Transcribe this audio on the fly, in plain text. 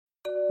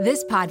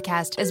This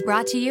podcast is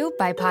brought to you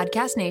by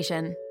Podcast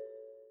Nation.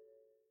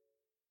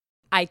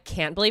 I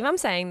can't believe I'm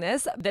saying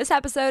this. This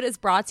episode is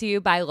brought to you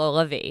by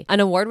Lola V,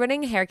 an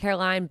award-winning hair care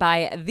line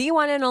by the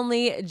one and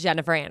only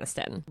Jennifer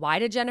Aniston. Why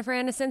did Jennifer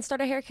Aniston start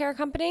a hair care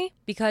company?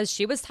 Because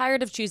she was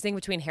tired of choosing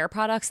between hair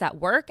products that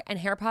work and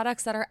hair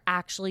products that are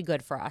actually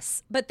good for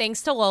us. But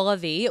thanks to Lola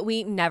V,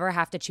 we never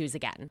have to choose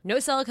again. No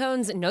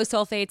silicones, no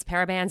sulfates,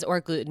 parabens,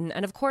 or gluten,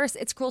 and of course,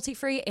 it's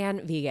cruelty-free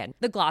and vegan.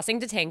 The Glossing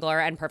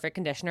Detangler and Perfect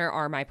Conditioner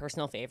are my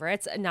personal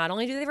favorites. Not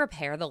only do they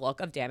repair the look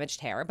of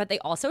damaged hair, but they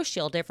also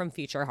shield it from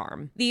future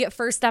harm. The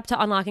first step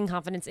to unlocking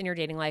confidence in your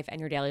dating life and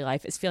your daily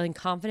life is feeling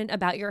confident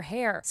about your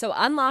hair. So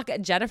unlock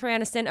Jennifer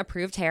Aniston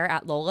approved hair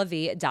at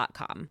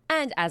lolav.com.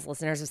 And as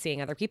listeners of Seeing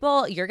Other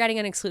People, you're getting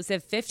an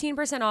exclusive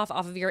 15% off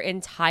of your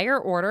entire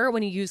order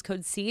when you use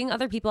code Seeing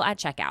Other People at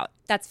checkout.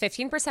 That's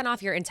 15%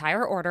 off your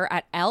entire order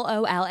at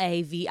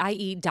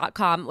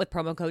LOLAVIE.com with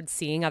promo code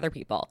Seeing Other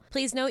People.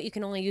 Please note you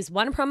can only use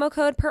one promo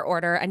code per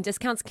order and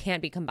discounts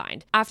can't be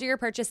combined. After your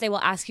purchase, they will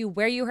ask you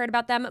where you heard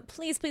about them.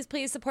 Please, please,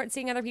 please support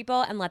Seeing Other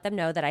People and let them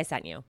know that I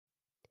sent you.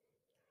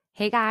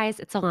 Hey guys,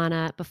 it's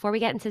Alana. Before we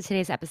get into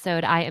today's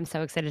episode, I am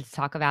so excited to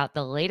talk about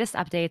the latest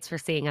updates for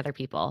Seeing Other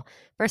People.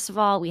 First of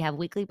all, we have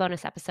weekly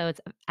bonus episodes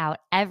out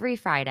every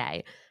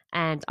Friday.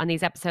 And on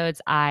these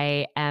episodes,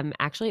 I am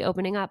actually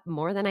opening up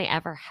more than I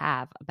ever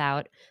have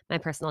about my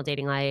personal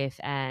dating life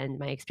and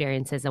my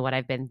experiences and what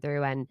I've been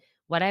through and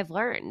what I've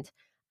learned.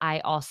 I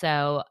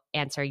also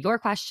answer your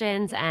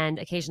questions and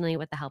occasionally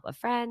with the help of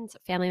friends,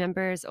 family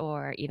members,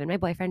 or even my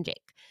boyfriend,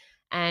 Jake.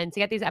 And to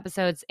get these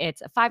episodes,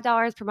 it's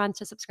 $5 per month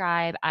to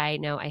subscribe. I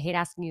know I hate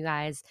asking you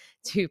guys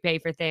to pay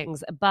for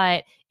things,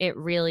 but it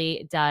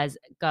really does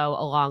go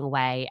a long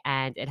way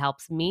and it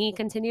helps me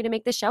continue to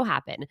make this show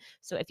happen.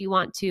 So if you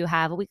want to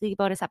have weekly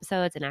bonus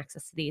episodes and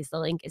access to these, the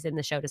link is in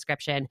the show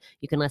description.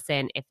 You can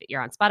listen if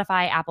you're on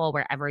Spotify, Apple,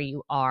 wherever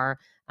you are.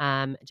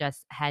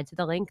 Just head to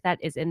the link that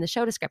is in the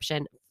show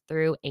description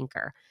through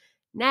Anchor.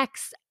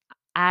 Next,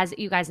 as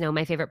you guys know,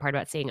 my favorite part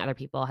about Seeing Other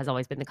People has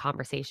always been the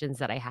conversations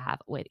that I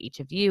have with each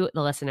of you,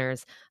 the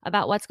listeners,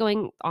 about what's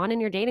going on in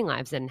your dating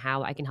lives and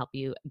how I can help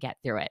you get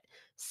through it.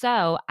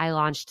 So I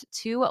launched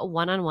 2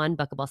 one-on-one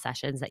bookable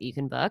sessions that you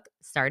can book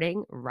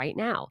starting right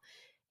now.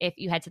 If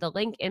you head to the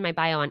link in my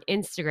bio on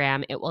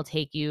Instagram, it will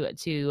take you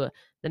to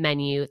the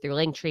menu through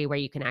Linktree where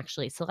you can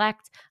actually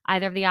select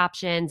either of the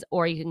options,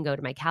 or you can go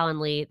to my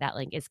Calendly. That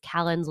link is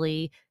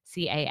Calendly,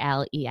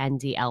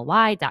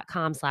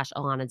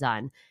 CALENDLY.com/Alana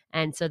Dunn.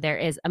 And so there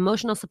is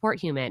Emotional Support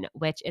Human,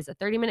 which is a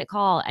 30-minute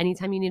call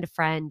anytime you need a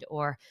friend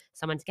or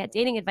someone to get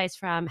dating advice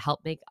from,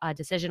 help make a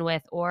decision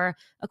with, or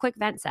a quick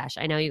vent sesh.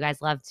 I know you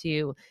guys love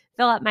to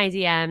fill up my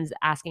DMs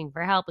asking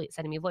for help,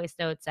 sending me voice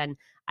notes, and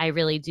I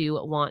really do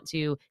want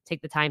to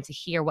take the time to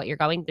hear what you're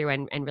going through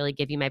and really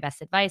give you my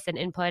best advice and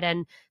input.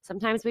 And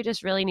sometimes we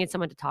just really need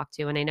someone to talk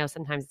to. And I know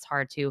sometimes it's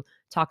hard to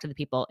talk to the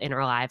people in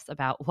our lives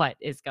about what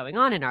is going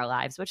on in our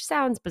lives, which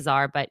sounds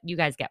bizarre, but you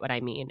guys get what I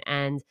mean.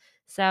 And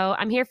so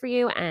I'm here for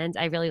you, and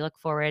I really look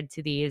forward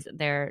to these.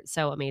 They're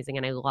so amazing,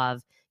 and I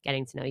love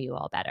getting to know you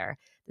all better.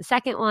 The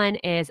second one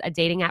is a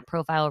dating app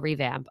profile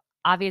revamp.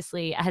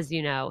 Obviously, as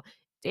you know,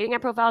 dating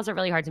app profiles are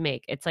really hard to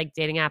make. It's like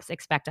dating apps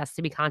expect us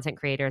to be content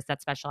creators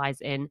that specialize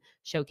in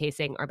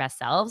showcasing our best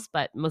selves,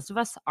 but most of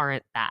us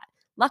aren't that.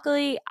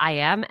 Luckily, I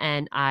am,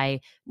 and I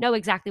know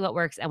exactly what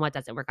works and what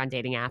doesn't work on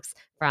dating apps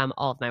from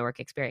all of my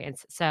work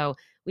experience. So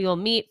we will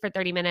meet for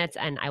 30 minutes,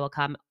 and I will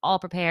come all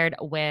prepared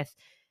with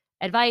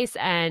advice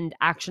and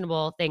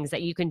actionable things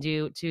that you can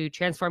do to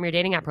transform your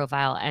dating app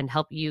profile and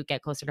help you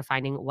get closer to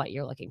finding what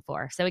you're looking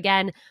for. So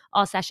again,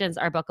 all sessions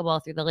are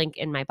bookable through the link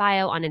in my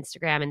bio on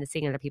Instagram and the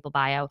Seeing Other People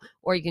bio,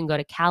 or you can go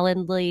to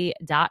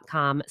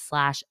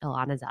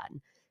calendly.com/Alana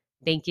Dunn.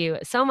 Thank you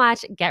so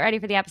much. Get ready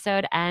for the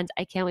episode, and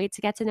I can't wait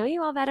to get to know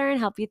you all better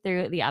and help you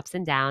through the ups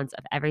and downs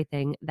of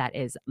everything that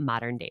is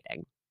modern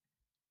dating.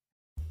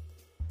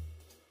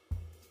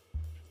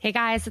 Hey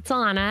guys, it's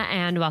Alana,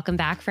 and welcome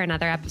back for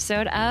another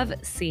episode of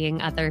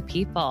Seeing Other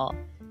People.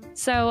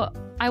 So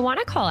I want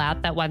to call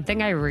out that one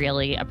thing I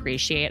really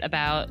appreciate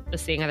about the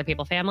Seeing Other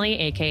People family,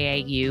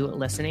 aka you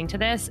listening to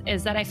this,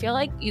 is that I feel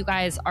like you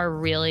guys are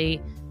really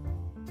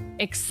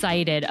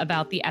excited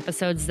about the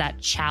episodes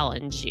that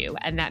challenge you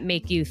and that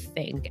make you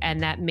think and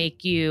that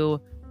make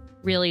you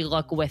really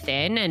look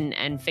within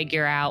and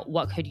figure out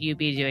what could you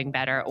be doing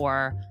better,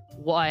 or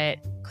what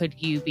could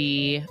you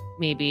be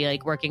maybe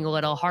like working a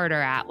little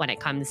harder at when it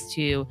comes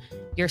to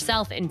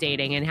yourself in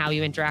dating and how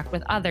you interact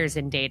with others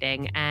in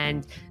dating.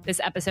 And this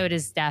episode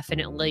is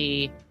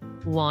definitely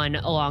one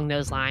along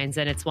those lines.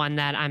 And it's one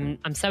that I'm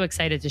so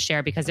excited to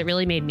share because it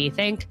really made me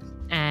think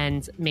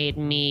and made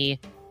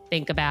me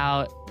think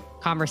about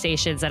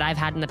conversations that I've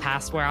had in the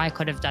past where I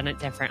could have done it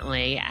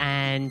differently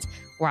and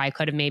where I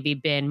could have maybe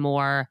been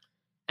more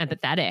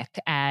empathetic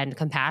and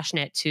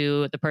compassionate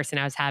to the person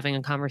I was having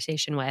a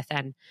conversation with.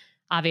 And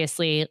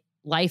obviously,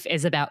 life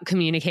is about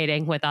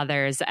communicating with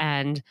others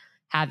and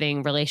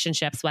having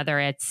relationships, whether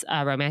it's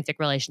a romantic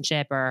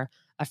relationship or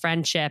a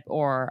friendship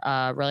or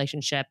a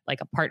relationship like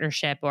a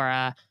partnership or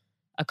a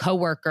a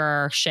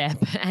coworkership,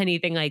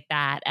 anything like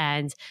that.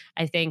 And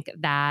I think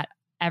that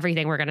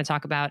everything we're going to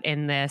talk about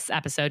in this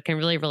episode can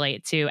really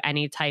relate to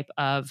any type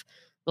of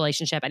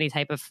relationship, any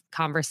type of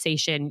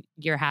conversation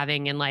you're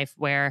having in life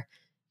where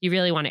you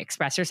really want to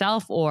express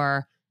yourself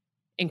or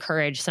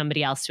encourage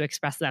somebody else to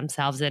express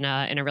themselves in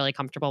a really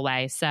comfortable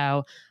way.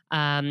 So,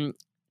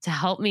 to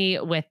help me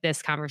with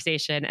this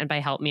conversation, and by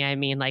help me, I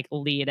mean like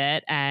lead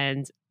it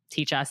and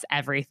teach us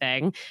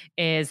everything,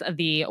 is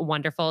the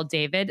wonderful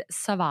David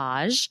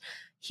Sauvage.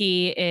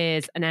 He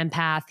is an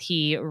empath.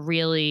 He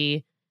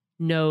really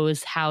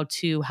knows how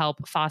to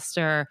help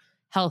foster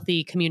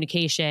healthy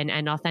communication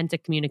and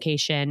authentic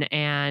communication,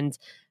 and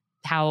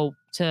how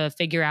to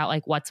figure out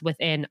like what's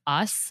within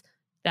us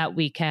that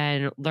we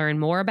can learn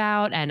more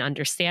about and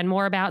understand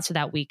more about, so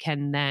that we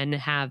can then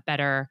have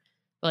better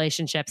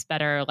relationships,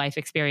 better life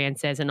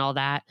experiences, and all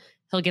that.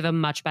 He'll give a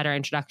much better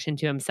introduction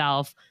to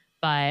himself.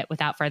 But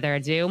without further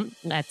ado,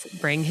 let's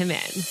bring him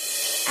in.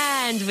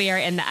 And we are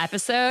in the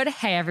episode.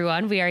 Hey,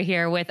 everyone. We are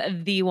here with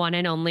the one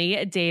and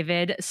only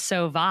David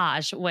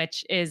Sauvage,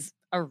 which is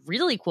a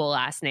really cool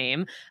last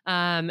name.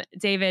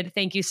 David,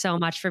 thank you so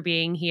much for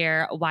being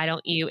here. Why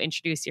don't you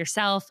introduce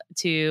yourself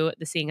to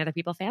the Seeing Other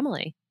People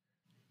family?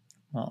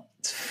 Well,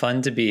 it's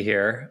fun to be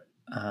here.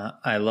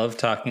 I love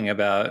talking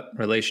about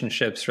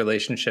relationships,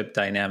 relationship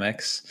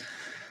dynamics.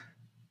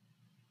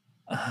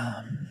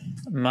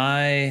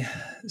 My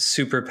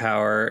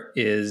superpower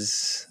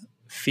is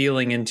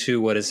feeling into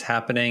what is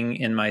happening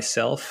in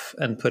myself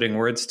and putting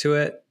words to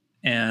it,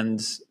 and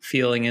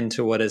feeling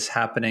into what is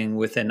happening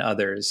within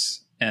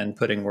others and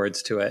putting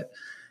words to it.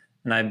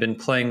 And I've been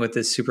playing with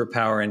this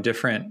superpower in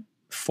different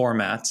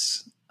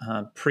formats.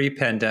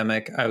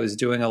 Pre-pandemic, I was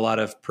doing a lot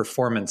of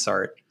performance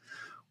art,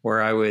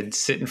 where I would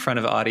sit in front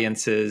of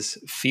audiences,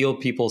 feel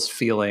people's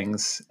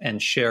feelings, and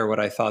share what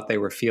I thought they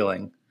were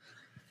feeling.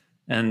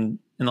 And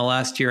in the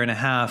last year and a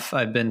half,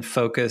 I've been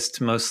focused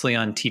mostly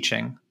on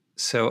teaching.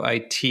 So I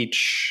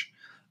teach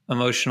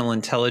emotional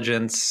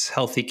intelligence,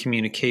 healthy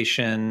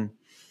communication,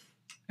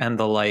 and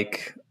the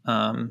like.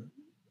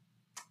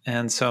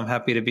 And so I'm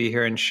happy to be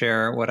here and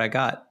share what I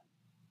got.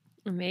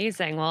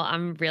 Amazing. Well,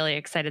 I'm really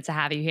excited to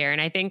have you here. And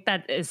I think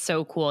that is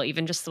so cool,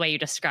 even just the way you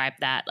described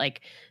that,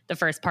 like the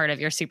first part of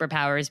your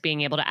superpower is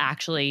being able to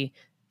actually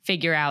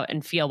figure out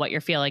and feel what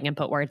you're feeling and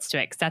put words to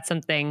it. Because that's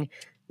something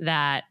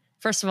that,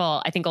 first of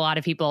all, I think a lot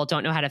of people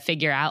don't know how to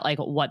figure out like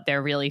what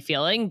they're really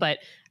feeling. But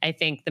I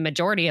think the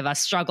majority of us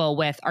struggle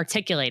with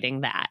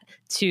articulating that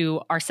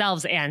to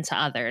ourselves and to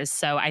others.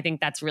 So I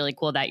think that's really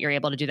cool that you're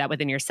able to do that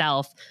within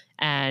yourself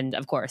and,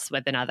 of course,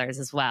 within others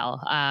as well.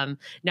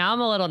 Now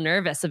I'm a little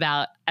nervous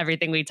about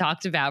everything we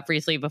talked about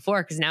briefly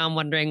before, because now I'm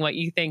wondering what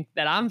you think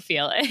that I'm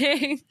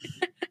feeling.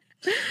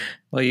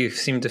 Well, you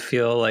seem to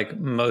feel like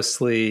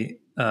mostly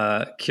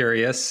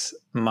curious,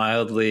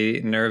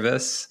 mildly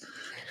nervous,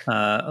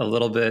 a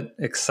little bit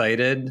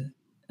excited,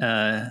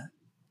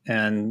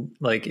 and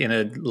like in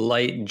a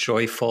light,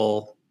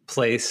 joyful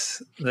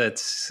place.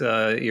 That's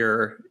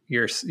your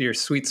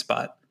sweet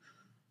spot.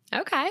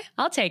 Okay,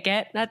 I'll take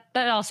it. That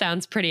all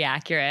sounds pretty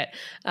accurate.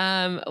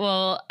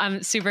 Well,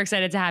 I'm super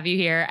excited to have you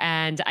here.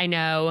 And I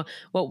know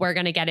what we're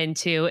going to get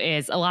into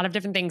is a lot of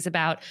different things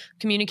about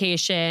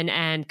communication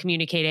and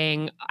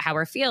communicating how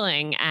we're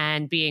feeling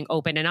and being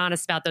open and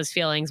honest about those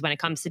feelings when it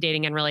comes to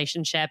dating and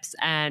relationships.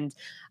 And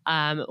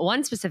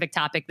one specific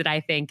topic that I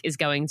think is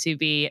going to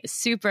be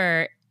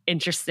super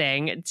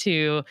interesting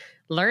to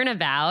learn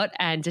about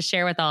and to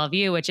share with all of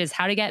you, which is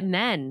how to get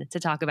men to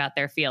talk about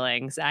their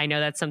feelings. I know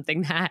that's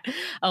something that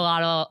a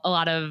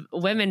lot of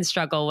women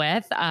struggle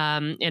with in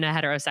a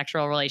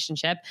heterosexual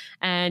relationship.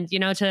 And, you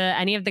know, to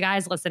any of the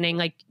guys listening,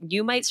 like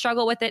you might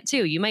struggle with it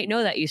too. You might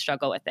know that you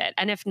struggle with it.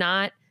 And if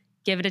not,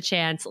 give it a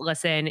chance.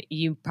 Listen,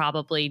 you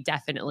probably,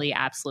 definitely,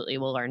 absolutely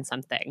will learn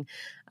something.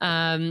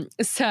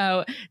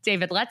 So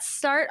David, let's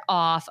start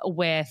off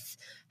with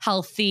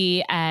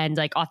healthy and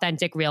like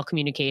authentic, real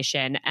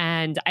communication.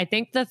 And I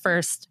think the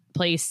first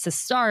place to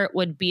start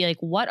would be like,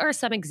 what are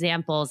some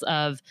examples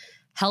of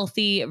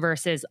healthy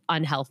versus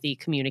unhealthy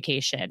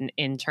communication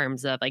in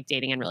terms of like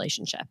dating and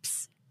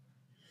relationships?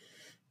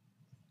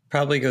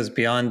 Probably goes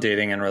beyond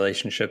dating and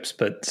relationships,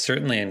 but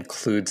certainly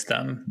includes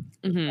them.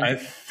 Mm-hmm. I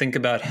think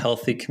about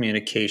healthy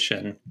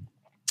communication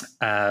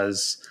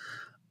as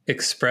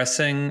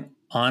expressing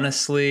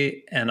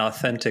honestly and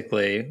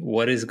authentically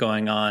what is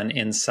going on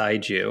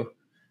inside you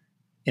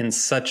in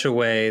such a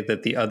way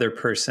that the other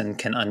person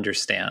can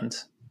understand.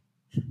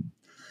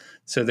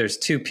 So there's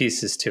two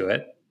pieces to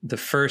it. The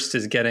first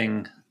is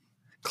getting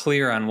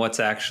clear on what's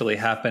actually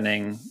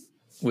happening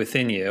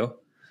within you.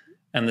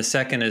 And the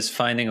second is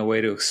finding a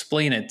way to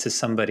explain it to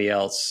somebody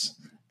else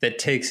that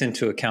takes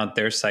into account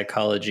their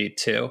psychology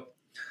too.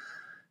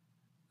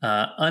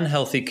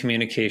 Unhealthy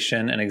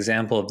communication, an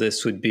example of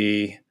this would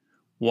be,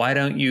 why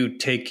don't you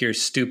take your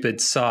stupid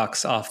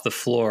socks off the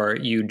floor,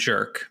 you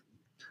jerk?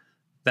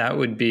 That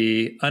would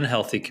be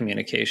unhealthy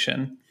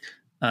communication.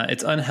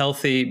 It's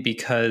unhealthy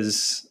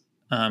because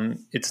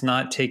it's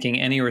not taking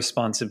any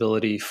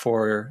responsibility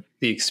for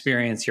the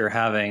experience you're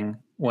having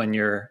when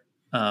you're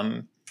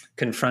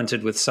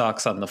confronted with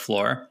socks on the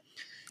floor.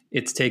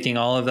 It's taking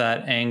all of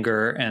that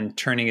anger and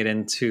turning it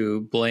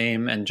into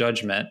blame and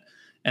judgment.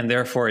 And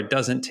therefore, it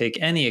doesn't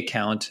take any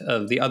account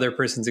of the other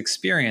person's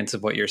experience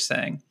of what you're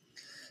saying.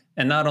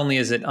 And not only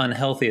is it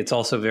unhealthy, it's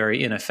also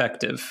very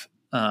ineffective,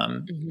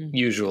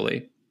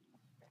 usually.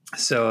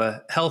 So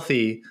a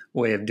healthy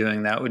way of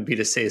doing that would be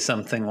to say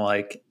something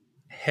like,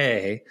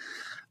 hey,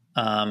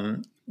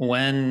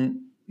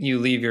 when you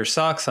leave your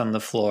socks on the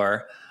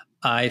floor,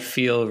 I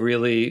feel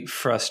really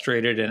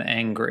frustrated and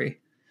angry.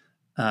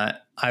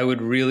 I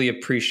would really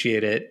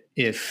appreciate it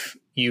if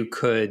you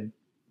could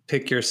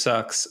pick your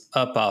socks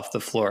up off the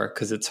floor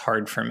because it's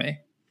hard for me.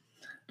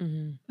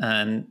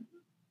 And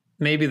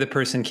maybe the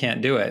person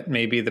can't do it.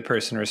 Maybe the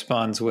person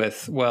responds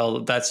with,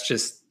 well, that's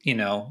just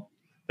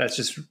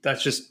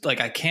like,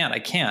 I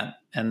can't.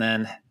 And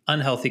then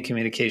unhealthy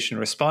communication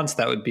response,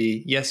 that would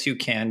be, yes, you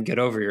can, get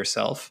over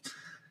yourself.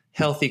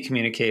 Healthy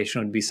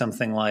communication would be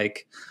something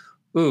like,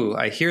 ooh,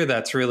 I hear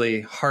that's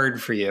really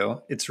hard for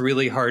you. It's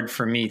really hard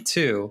for me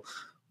too.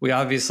 We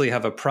obviously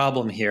have a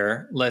problem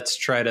here. Let's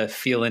try to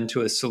feel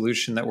into a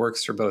solution that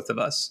works for both of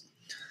us.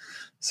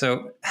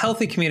 So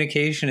healthy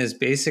communication is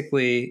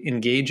basically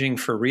engaging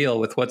for real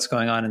with what's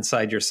going on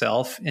inside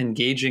yourself,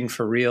 engaging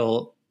for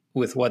real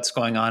with what's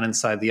going on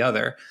inside the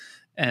other.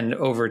 And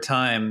over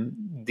time,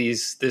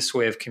 this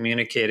way of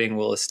communicating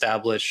will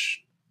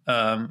establish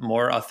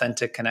more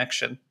authentic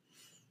connection.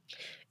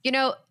 You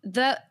know,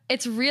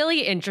 it's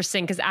really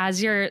interesting because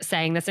as you're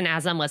saying this and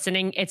as I'm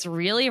listening, it's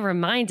really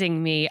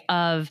reminding me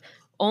of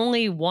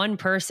only one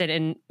person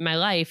in my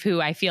life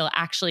who I feel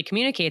actually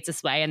communicates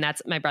this way, and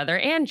that's my brother,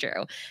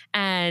 Andrew.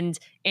 And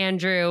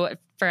Andrew,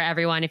 for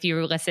everyone, if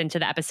you listened to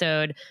the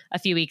episode a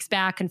few weeks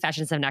back,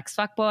 Confessions of an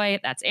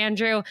Ex-Fuckboy, that's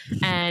Andrew.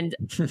 And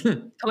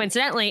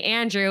coincidentally,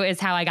 Andrew is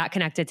how I got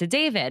connected to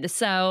David.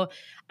 So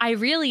I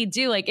really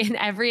do, like in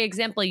every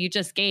example you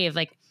just gave,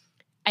 like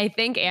I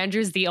think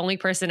Andrew's the only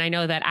person I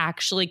know that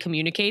actually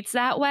communicates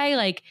that way,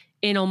 like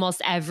in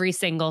almost every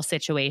single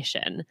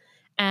situation.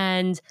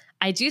 And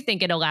I do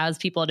think it allows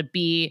people to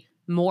be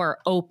more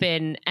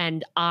open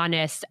and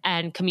honest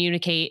and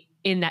communicate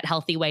in that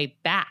healthy way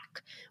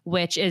back,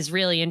 which is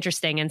really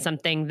interesting and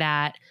something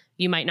that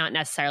you might not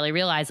necessarily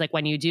realize. Like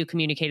when you do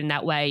communicate in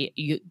that way,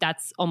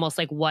 that's almost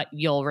like what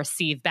you'll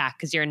receive back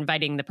because you're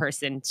inviting the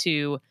person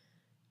to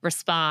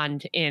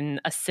respond in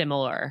a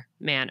similar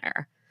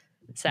manner.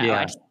 So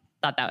I just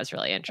thought that was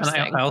really interesting.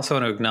 And I also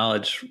want to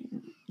acknowledge,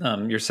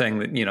 you're saying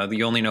that,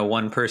 you only know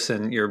one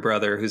person, your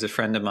brother, who's a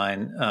friend of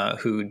mine,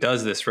 who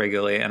does this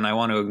regularly. And I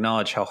want to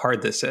acknowledge how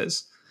hard this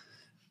is.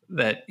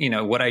 That,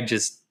 what I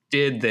just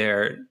did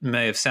there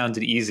may have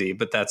sounded easy,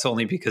 but that's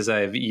only because I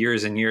have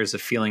years and years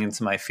of feeling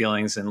into my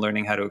feelings and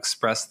learning how to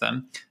express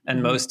them.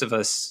 And most of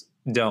us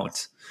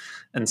don't.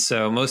 And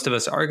so most of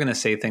us are going to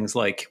say things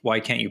like, why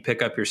can't you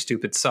pick up your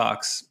stupid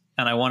socks?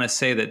 And I want to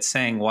say that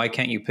saying, why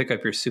can't you pick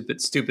up your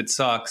stupid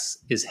socks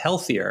is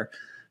healthier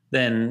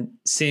than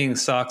seeing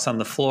socks on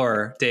the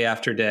floor day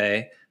after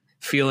day,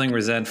 feeling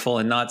resentful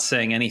and not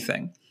saying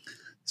anything.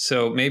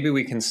 So maybe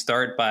we can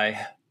start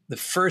by the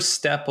first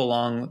step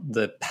along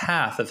the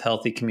path of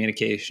healthy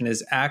communication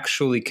is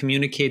actually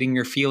communicating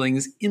your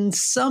feelings in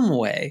some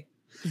way.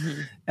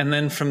 And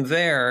then from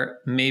there,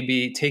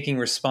 maybe taking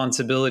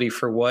responsibility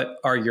for what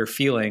are your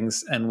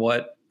feelings and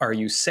what are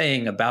you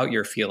saying about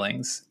your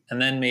feelings.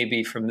 And then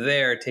maybe from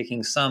there,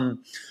 taking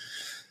some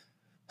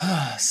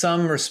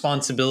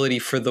responsibility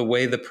for the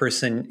way the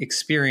person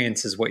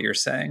experiences what you're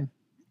saying.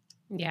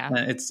 Yeah.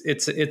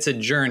 It's a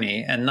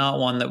journey and not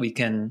one that we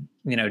can,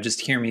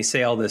 just hear me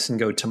say all this and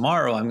go,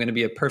 tomorrow I'm going to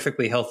be a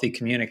perfectly healthy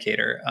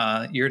communicator.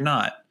 You're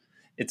not.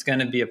 It's going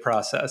to be a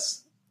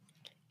process.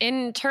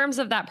 In terms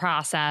of that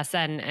process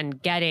and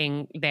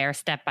getting there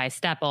step by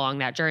step along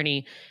that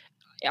journey,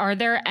 are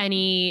there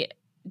any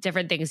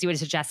different things you would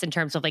suggest in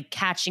terms of like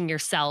catching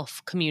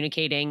yourself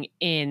communicating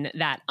in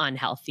that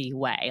unhealthy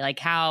way? Like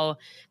how,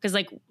 because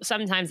like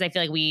sometimes I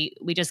feel like we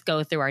just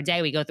go through our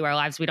day, we go through our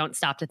lives, we don't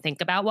stop to think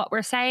about what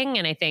we're saying.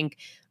 And I think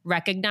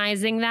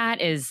recognizing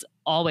that is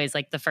always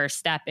like the first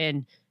step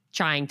in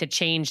trying to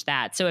change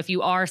that. So if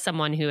you are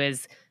someone who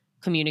is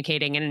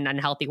communicating in an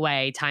unhealthy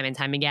way time and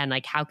time again,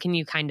 like how can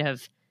you kind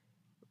of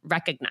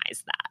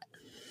recognize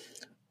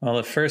that? Well,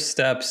 the first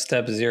step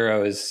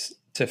 0, is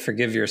to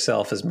forgive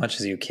yourself as much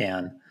as you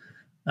can.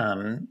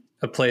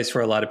 A place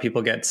where a lot of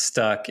people get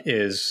stuck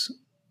is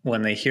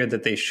when they hear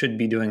that they should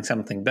be doing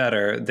something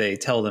better, they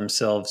tell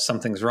themselves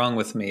something's wrong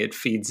with me. It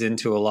feeds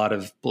into a lot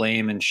of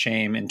blame and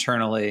shame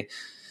internally.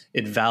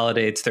 It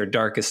validates their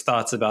darkest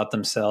thoughts about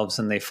themselves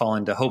and they fall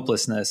into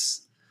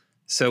hopelessness.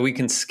 So we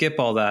can skip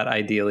all that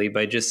ideally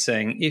by just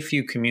saying, if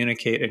you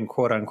communicate in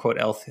quote unquote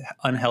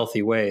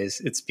unhealthy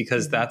ways, it's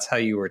because that's how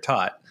you were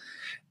taught.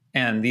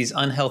 And these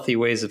unhealthy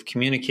ways of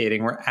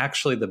communicating were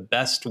actually the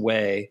best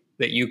way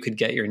that you could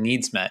get your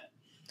needs met.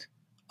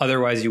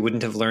 Otherwise, you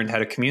wouldn't have learned how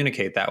to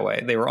communicate that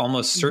way. They were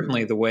almost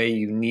certainly the way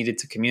you needed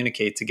to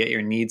communicate to get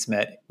your needs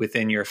met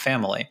within your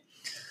family.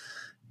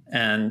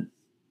 And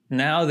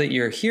now that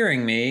you're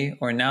hearing me,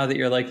 or now that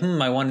you're like,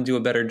 I want to do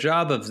a better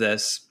job of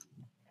this,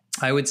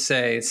 I would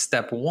say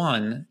step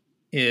one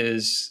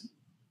is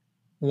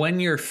when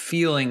you're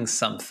feeling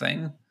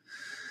something,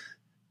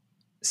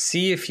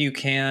 see if you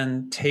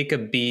can take a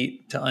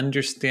beat to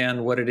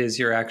understand what it is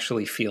you're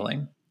actually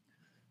feeling.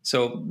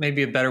 So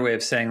maybe a better way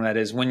of saying that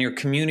is when you're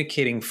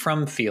communicating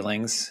from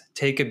feelings,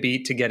 take a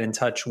beat to get in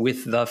touch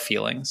with the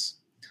feelings.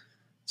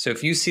 So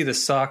if you see the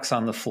socks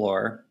on the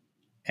floor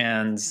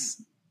and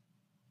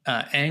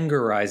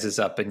anger rises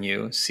up in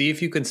you, see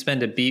if you can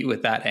spend a beat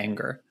with that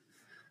anger.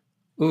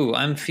 Ooh,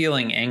 I'm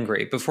feeling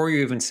angry. Before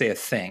you even say a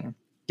thing,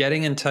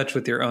 getting in touch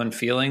with your own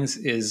feelings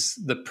is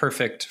the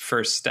perfect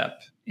first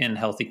step in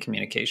healthy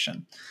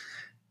communication.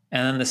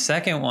 And then the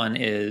second one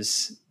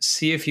is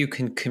see if you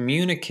can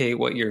communicate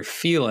what you're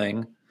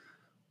feeling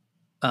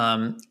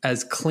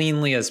as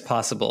cleanly as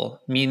possible,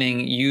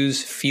 meaning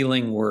use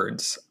feeling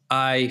words.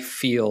 I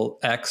feel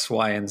X,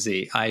 Y, and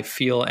Z. I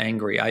feel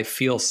angry. I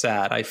feel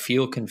sad. I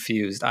feel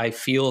confused. I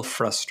feel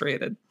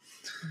frustrated.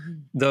 Mm-hmm.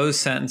 Those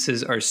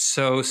sentences are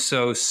so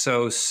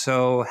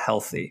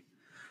healthy.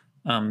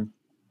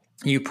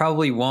 You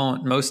probably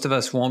won't, most of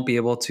us won't be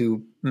able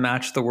to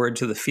match the word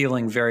to the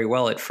feeling very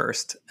well at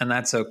first, and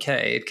that's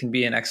okay. It can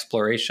be an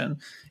exploration.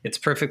 It's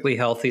perfectly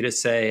healthy to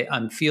say,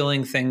 I'm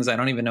feeling things, I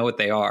don't even know what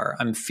they are.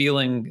 I'm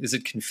feeling, is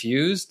it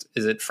confused?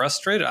 Is it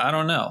frustrated? I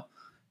don't know.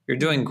 You're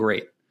doing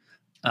great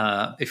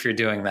if you're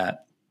doing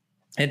that.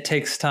 It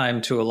takes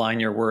time to align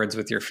your words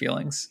with your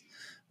feelings.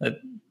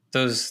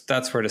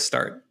 That's where to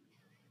start.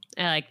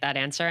 I like that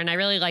answer. And I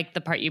really like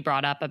the part you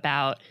brought up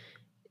about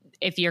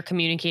if you're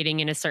communicating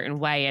in a certain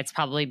way, it's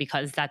probably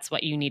because that's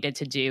what you needed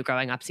to do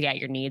growing up to get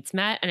your needs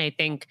met. And I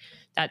think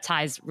that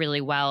ties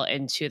really well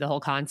into the whole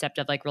concept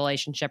of like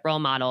relationship role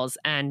models.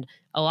 And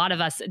a lot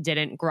of us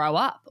didn't grow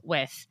up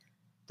with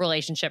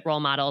relationship role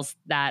models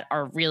that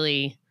are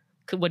really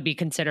would be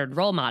considered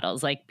role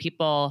models. Like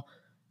people,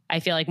 I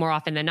feel like more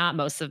often than not,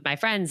 most of my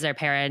friends, their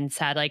parents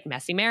had like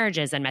messy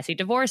marriages and messy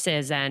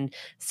divorces. And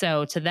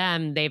so to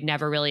them, they've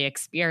never really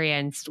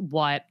experienced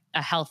what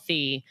a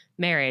healthy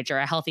marriage or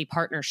a healthy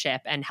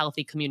partnership and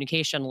healthy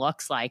communication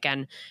looks like.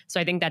 And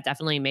so I think that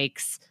definitely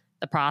makes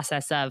the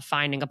process of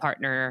finding a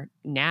partner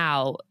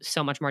now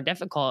so much more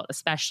difficult,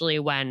 especially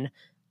when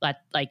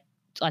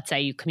let's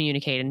say you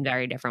communicate in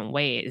very different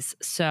ways.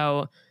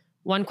 So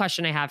one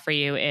question I have for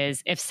you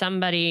is if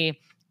somebody,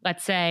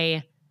 let's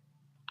say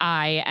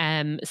I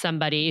am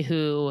somebody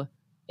who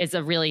is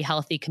a really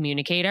healthy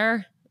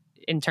communicator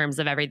in terms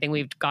of everything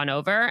we've gone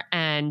over,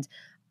 and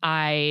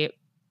I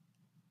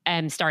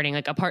am starting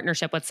like a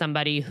partnership with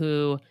somebody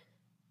who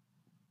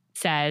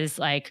says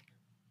like,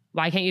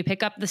 why can't you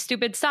pick up the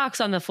stupid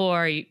socks on the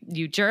floor,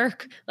 you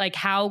jerk? Like,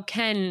 how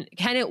can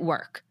it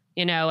work?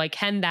 You know, like,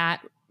 can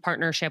that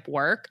partnership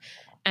work?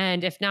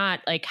 And if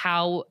not, like,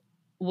 how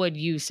would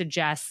you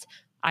suggest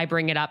I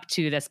bring it up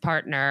to this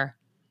partner?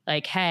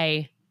 Like,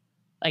 hey,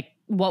 like,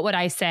 what would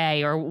I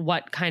say, or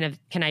what kind of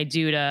can I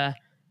do to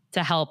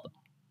help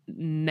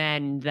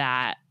mend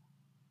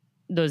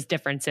those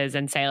differences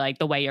and say like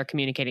the way you're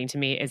communicating to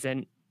me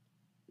isn't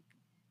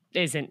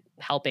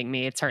helping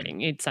me, it's hurting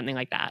me, it's something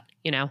like that,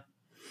 you know?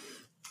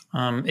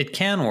 It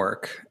can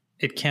work.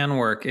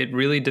 It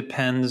really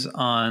depends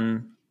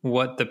on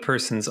what the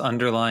person's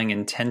underlying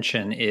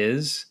intention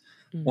is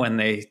when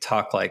they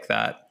talk like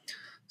that.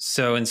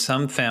 So in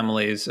some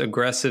families,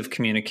 aggressive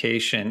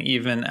communication,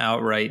 even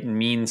outright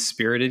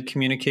mean-spirited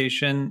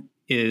communication,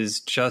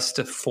 is just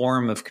a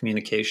form of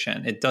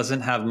communication. It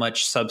doesn't have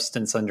much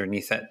substance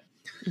underneath it.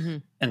 Mm-hmm.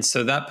 And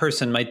so that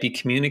person might be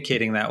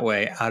communicating that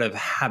way out of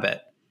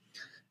habit.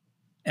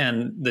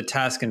 And the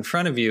task in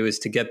front of you is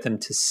to get them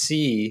to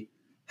see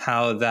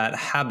how that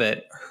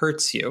habit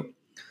hurts you,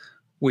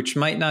 which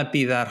might not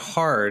be that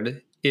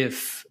hard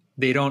if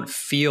they don't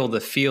feel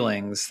the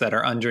feelings that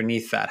are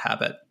underneath that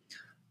habit.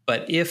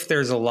 But if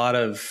there's a lot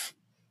of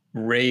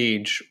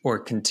rage or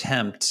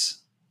contempt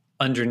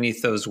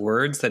underneath those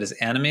words that is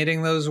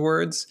animating those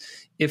words,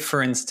 if,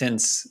 for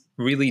instance,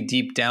 really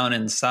deep down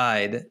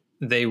inside,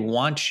 they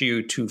want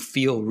you to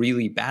feel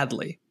really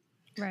badly,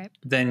 right,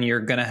 then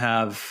you're going to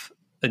have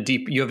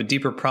you have a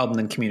deeper problem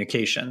than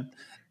communication.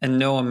 And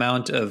no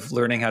amount of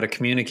learning how to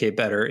communicate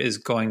better is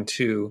going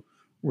to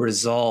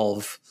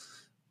resolve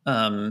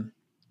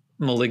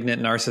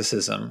malignant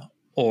narcissism,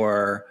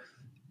 or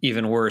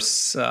even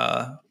worse,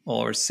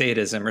 or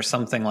sadism, or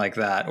something like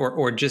that,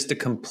 or just a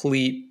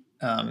complete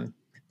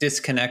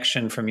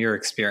disconnection from your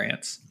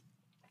experience.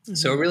 Mm-hmm.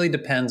 So it really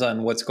depends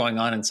on what's going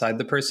on inside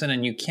the person,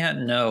 and you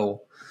can't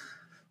know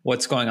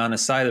what's going on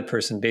inside the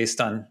person based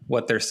on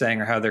what they're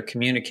saying or how they're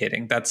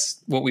communicating.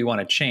 That's what we want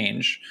to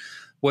change.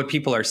 What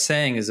people are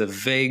saying is a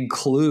vague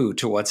clue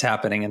to what's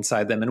happening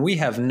inside them, and we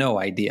have no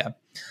idea.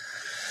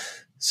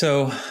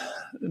 So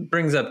it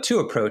brings up two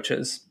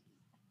approaches.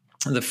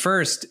 The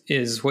first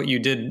is what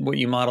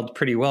you modeled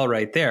pretty well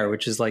right there,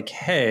 which is like,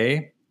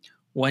 hey,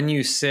 when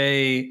you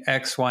say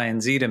X, Y,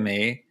 and Z to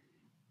me,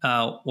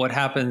 what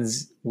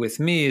happens with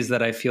me is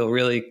that I feel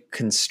really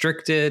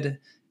constricted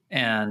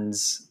and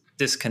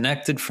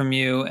disconnected from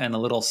you and a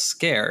little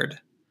scared.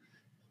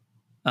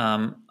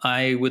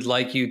 I would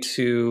like you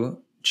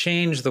to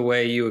change the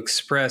way you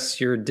express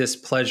your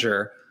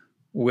displeasure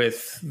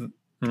with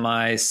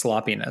my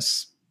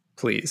sloppiness,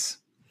 please.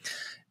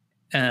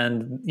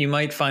 And you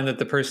might find that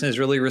the person is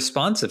really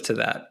responsive to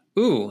that.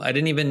 Ooh, I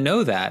didn't even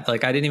know that.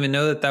 Like, I didn't even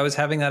know that that was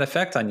having that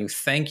effect on you.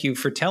 Thank you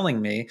for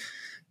telling me.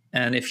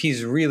 And if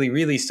he's really,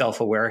 really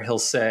self-aware, he'll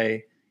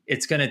say,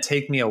 it's going to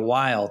take me a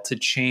while to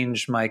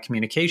change my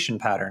communication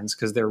patterns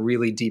because they're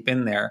really deep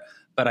in there.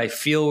 But I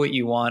feel what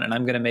you want and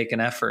I'm going to make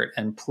an effort.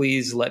 And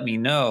please let me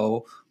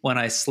know when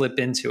I slip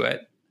into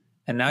it.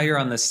 And now you're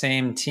on the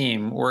same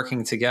team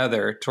working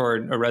together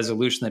toward a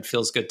resolution that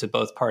feels good to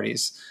both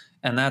parties.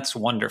 And that's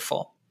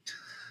wonderful.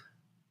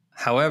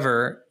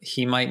 However,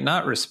 he might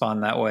not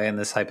respond that way in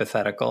this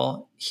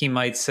hypothetical. He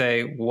might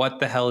say, what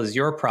the hell is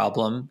your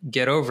problem?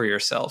 Get over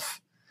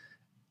yourself.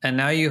 And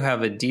now you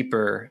have a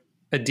deeper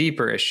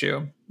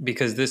issue,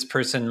 because this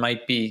person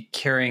might be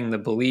carrying the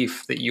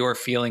belief that your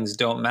feelings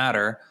don't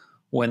matter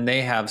when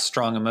they have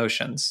strong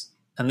emotions.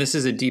 And this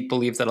is a deep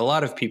belief that a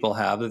lot of people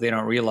have, that they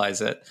don't realize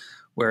it,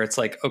 where it's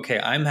like, okay,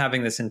 I'm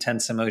having this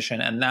intense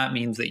emotion and that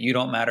means that you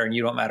don't matter and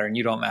you don't matter and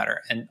you don't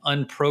matter. And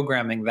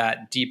unprogramming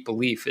that deep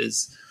belief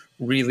is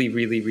really,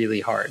 really, really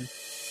hard.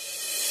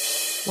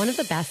 One of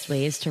the best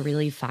ways to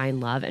really find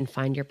love and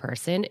find your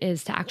person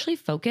is to actually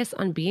focus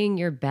on being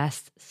your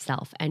best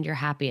self and your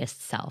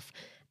happiest self.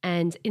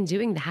 And in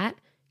doing that,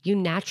 you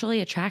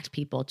naturally attract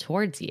people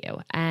towards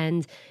you.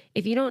 And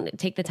if you don't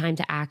take the time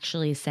to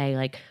actually say,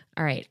 like,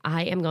 all right,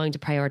 I am going to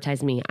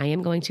prioritize me, I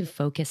am going to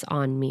focus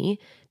on me,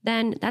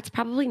 then that's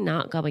probably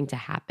not going to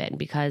happen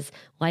because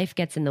life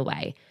gets in the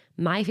way.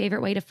 My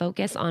favorite way to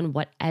focus on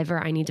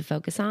whatever I need to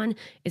focus on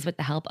is with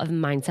the help of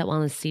Mindset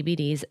Wellness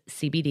CBD's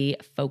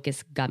CBD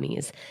Focus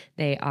Gummies.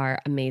 They are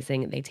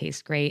amazing. They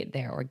taste great.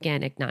 They're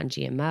organic,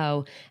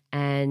 non-GMO,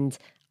 and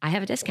I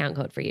have a discount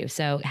code for you.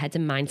 So head to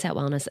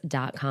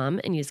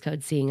mindsetwellness.com and use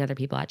code Seeing Other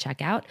People at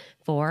checkout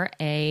for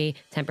a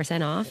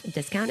 10% off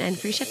discount and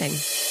free shipping.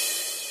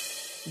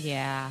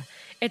 Yeah,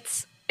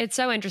 it's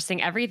so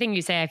interesting. Everything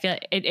you say, I feel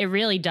it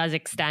really does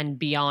extend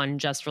beyond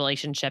just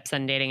relationships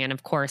and dating. And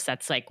of course,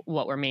 that's like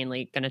what we're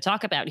mainly going to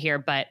talk about here.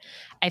 But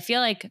I feel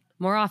like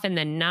more often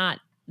than not,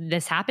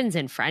 this happens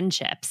in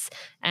friendships.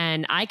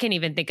 And I can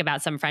even think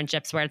about some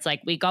friendships where it's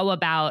like we go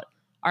about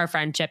our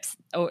friendships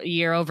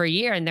year over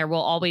year, and there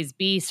will always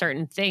be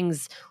certain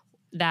things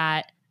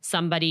that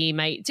somebody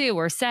might do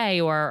or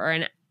say or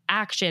an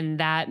action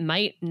that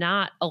might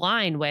not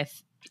align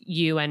with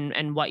you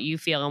and what you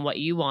feel and what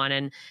you want.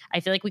 And I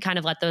feel like we kind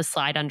of let those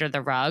slide under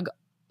the rug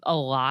a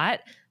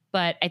lot.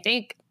 But I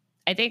think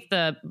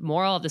the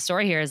moral of the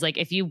story here is, like,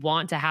 if you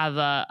want to have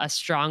a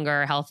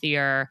stronger,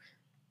 healthier,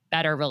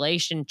 better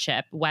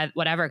relationship,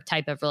 whatever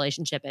type of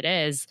relationship it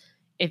is,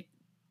 if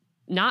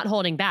not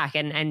holding back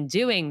and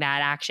doing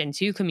that action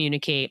to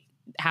communicate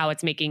how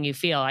it's making you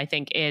feel, I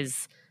think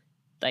is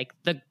like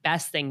the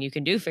best thing you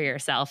can do for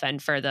yourself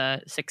and for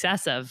the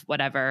success of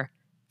whatever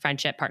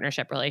friendship,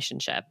 partnership,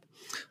 relationship.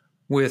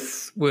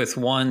 With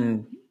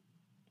one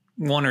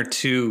or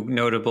two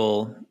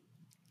notable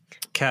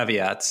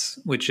caveats,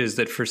 which is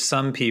that for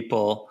some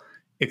people,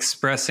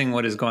 expressing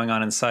what is going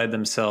on inside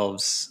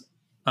themselves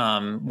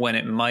when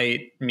it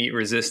might meet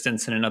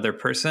resistance in another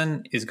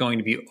person is going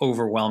to be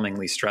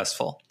overwhelmingly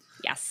stressful.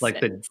 Yes,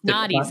 like it's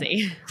not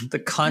easy. The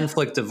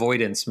conflict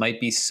avoidance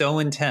might be so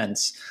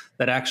intense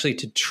that actually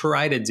to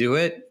try to do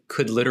it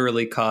could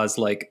literally cause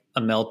like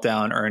a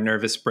meltdown or a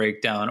nervous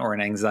breakdown or an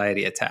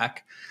anxiety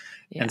attack.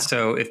 Yeah. And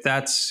so if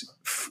that's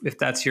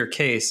your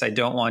case, I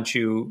don't want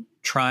you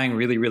trying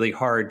really, really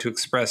hard to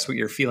express what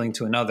you're feeling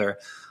to another.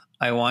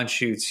 I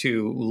want you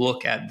to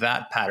look at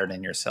that pattern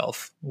in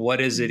yourself. What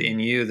is it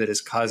in you that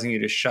is causing you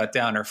to shut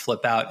down or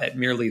flip out at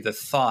merely the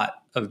thought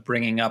of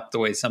bringing up the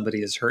way somebody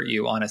has hurt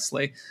you,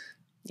 honestly?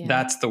 Yeah.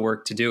 That's the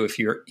work to do if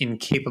you're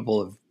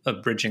incapable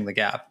of bridging the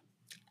gap.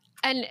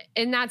 And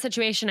in that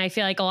situation, I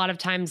feel like a lot of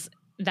times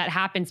that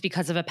happens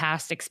because of a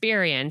past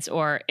experience,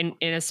 or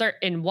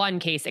in one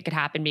case, it could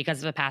happen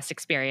because of a past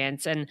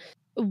experience. And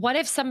what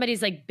if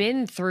somebody's like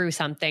been through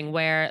something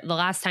where the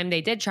last time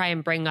they did try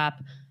and bring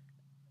up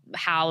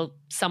how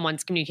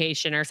someone's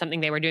communication or something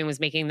they were doing was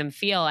making them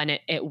feel, and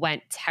it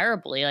went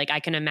terribly? Like, I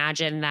can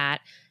imagine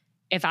that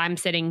if I'm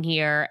sitting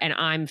here and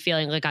I'm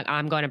feeling like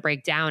I'm going to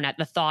break down at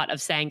the thought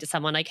of saying to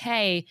someone like,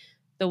 hey,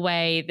 the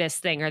way this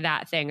thing or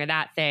that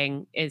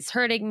thing is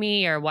hurting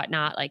me or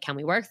whatnot, like, can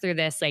we work through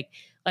this? Like,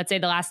 let's say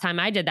the last time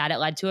I did that, it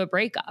led to a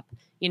breakup.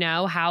 You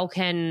know, how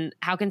can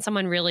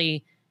someone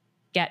really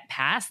get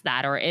past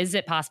that? Or is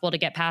it possible to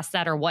get past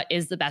that? Or what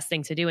is the best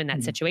thing to do in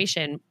that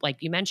situation, like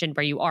you mentioned,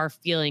 where you are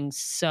feeling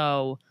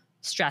so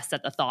stressed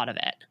at the thought of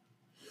it?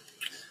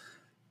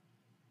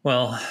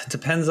 Well, it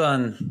depends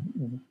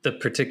on the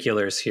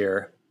particulars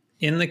here.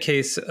 In the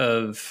case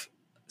of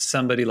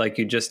somebody like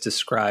you just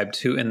described,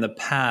 who in the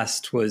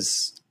past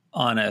was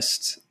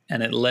honest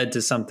and it led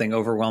to something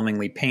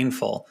overwhelmingly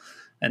painful,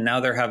 and now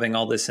they're having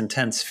all this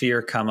intense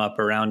fear come up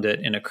around it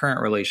in a current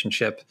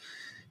relationship,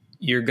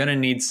 you're going to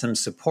need some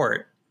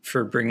support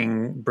for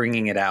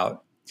bringing it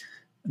out.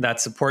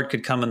 That support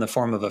could come in the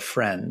form of a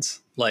friend.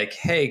 Like,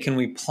 hey, can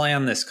we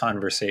plan this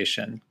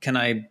conversation? Can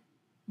I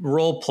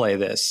role play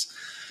this?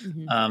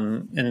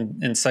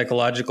 In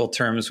psychological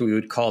terms, we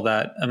would call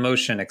that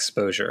emotion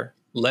exposure.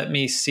 Let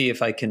me see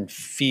if I can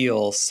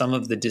feel some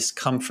of the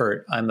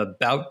discomfort I'm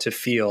about to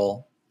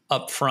feel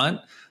up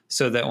front,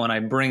 so that when I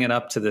bring it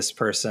up to this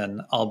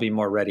person, I'll be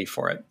more ready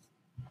for it.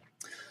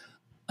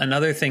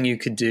 Another thing you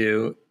could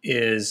do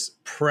is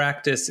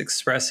practice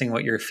expressing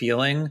what you're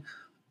feeling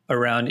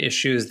around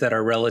issues that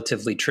are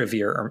relatively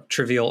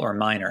trivial or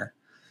minor.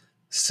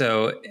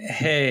 So,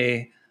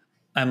 hey,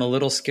 I'm a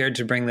little scared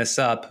to bring this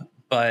up,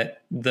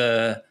 but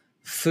the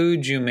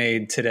food you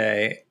made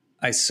today,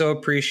 I so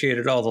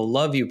appreciated all the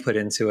love you put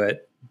into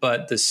it,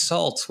 but the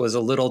salt was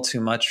a little too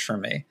much for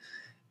me.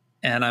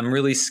 And I'm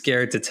really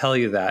scared to tell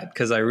you that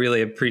because I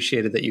really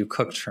appreciated that you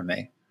cooked for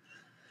me.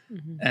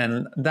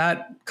 And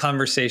that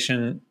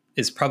conversation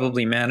is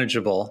probably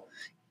manageable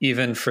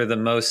even for the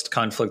most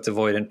conflict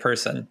avoidant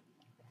person.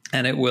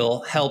 And it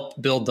will help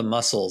build the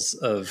muscles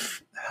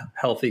of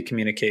healthy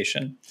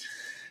communication.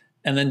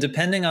 And then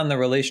depending on the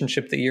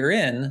relationship that you're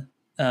in,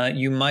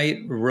 you might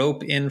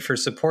rope in for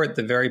support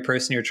the very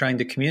person you're trying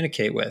to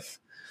communicate with.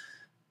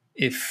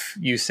 If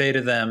you say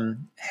to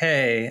them,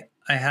 hey,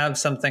 I have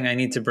something I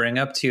need to bring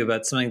up to you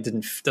about something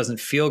that doesn't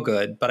feel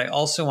good, but I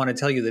also want to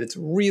tell you that it's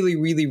really,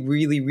 really,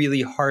 really,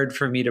 really hard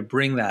for me to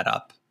bring that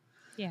up.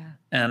 Yeah.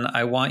 And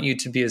I want you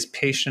to be as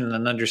patient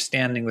and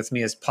understanding with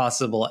me as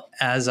possible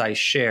as I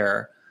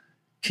share.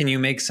 Can you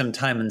make some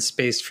time and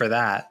space for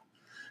that?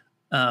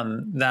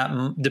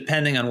 That,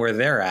 depending on where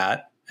they're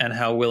at and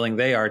how willing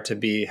they are to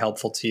be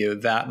helpful to you,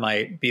 that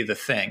might be the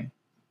thing.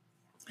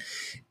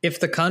 If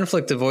the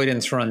conflict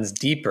avoidance runs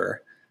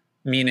deeper,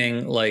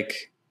 meaning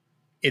like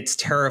it's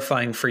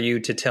terrifying for you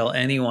to tell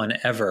anyone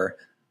ever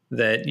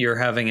that you're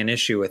having an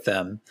issue with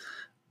them,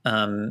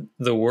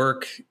 the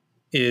work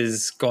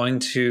is going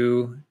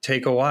to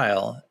take a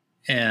while,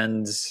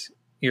 and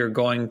you're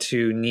going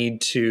to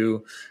need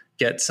to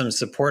get some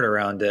support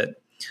around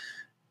it.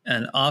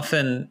 And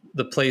often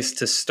the place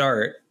to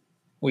start,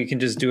 we can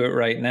just do it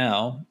right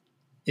now,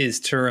 is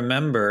to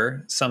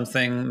remember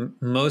something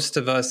most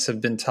of us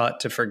have been taught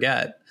to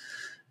forget.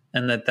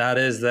 And that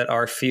is that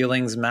our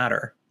feelings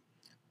matter.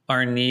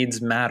 Our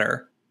needs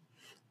matter.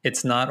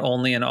 It's not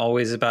only and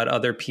always about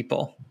other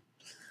people.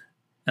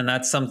 And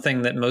that's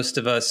something that most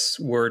of us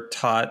were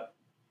taught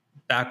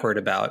backward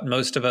about.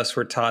 Most of us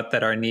were taught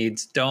that our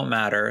needs don't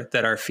matter,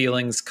 that our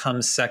feelings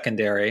come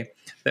secondary,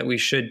 that we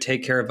should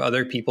take care of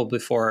other people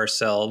before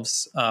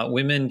ourselves.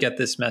 Women get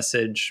this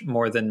message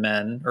more than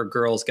men, or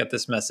girls get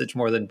this message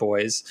more than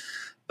boys,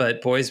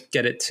 but boys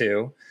get it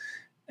too.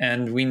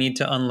 And we need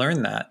to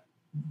unlearn that.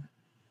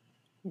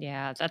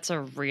 Yeah, that's a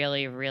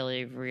really,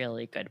 really,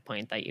 really good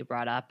point that you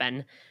brought up.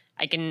 And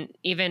I can,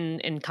 even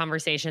in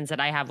conversations that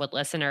I have with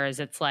listeners,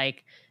 it's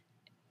like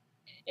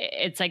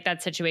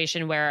that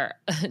situation where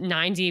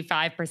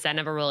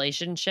 95% of a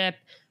relationship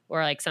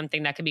or like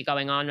something that could be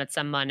going on with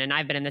someone. And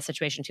I've been in this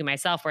situation too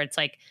myself, where it's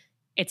like,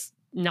 it's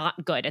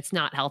not good. It's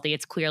not healthy.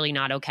 It's clearly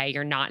not okay.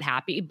 You're not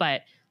happy,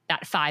 but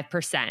that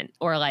 5%,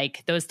 or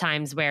like those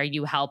times where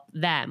you help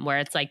them, where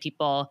it's like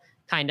people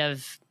kind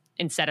of,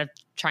 instead of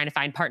trying to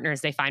find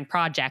partners, they find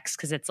projects.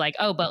 Cause it's like,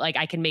 oh, but like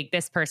I can make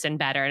this person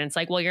better. And it's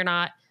like, well, you're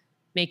not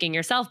making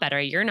yourself better.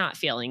 You're not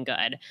feeling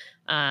good.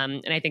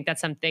 And I think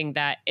that's something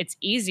that it's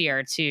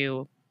easier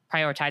to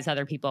prioritize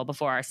other people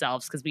before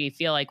ourselves, because we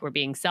feel like we're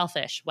being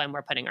selfish when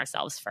we're putting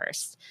ourselves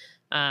first.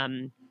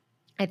 I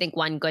think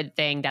one good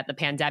thing that the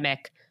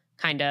pandemic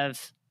kind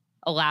of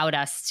allowed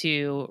us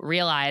to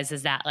realize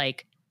is that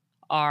like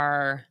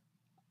our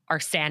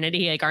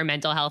sanity, like our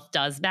mental health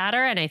does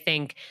matter. And I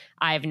think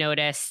I've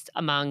noticed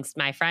amongst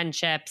my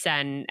friendships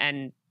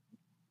and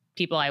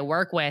people I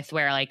work with,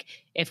 where like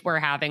if we're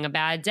having a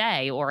bad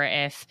day or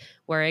if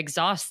we're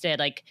exhausted,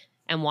 like,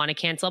 and want to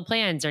cancel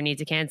plans or need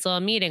to cancel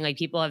a meeting, like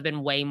people have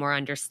been way more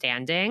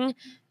understanding.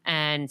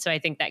 And so I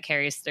think that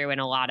carries through in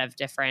a lot of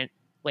different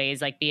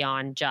ways, like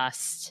beyond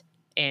just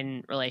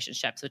in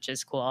relationships, which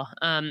is cool.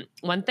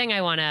 One thing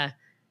I want to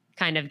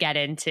kind of get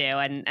into,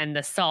 and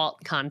the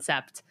salt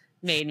concept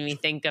made me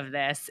think of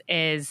this,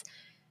 is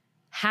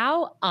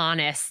how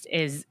honest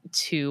is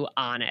too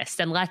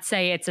honest? And let's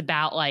say it's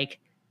about like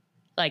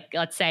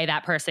let's say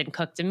that person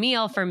cooked a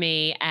meal for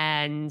me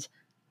and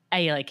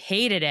I like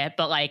hated it,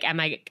 but like, am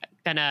I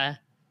gonna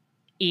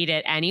eat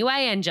it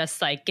anyway and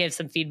just like give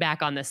some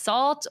feedback on the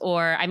salt?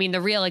 Or, I mean,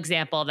 the real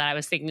example that I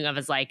was thinking of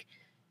is like,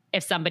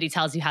 if somebody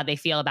tells you how they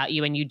feel about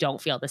you and you don't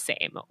feel the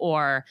same,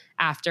 or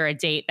after a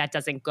date that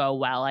doesn't go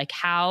well, like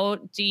how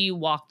do you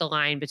walk the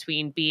line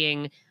between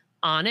being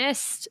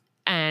honest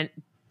and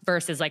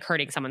versus like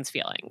hurting someone's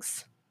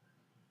feelings?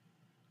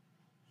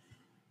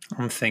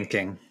 I'm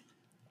thinking.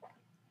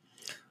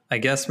 I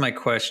guess my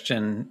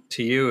question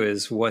to you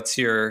is, what's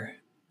your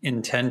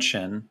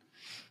intention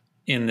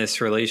in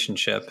this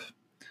relationship?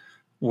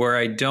 Where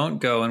I don't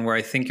go, and where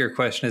I think your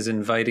question is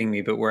inviting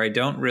me, but where I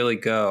don't really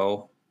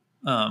go,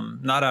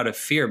 not out of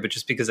fear, but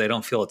just because I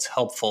don't feel it's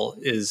helpful,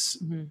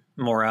 is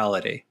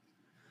morality.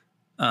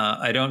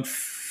 I don't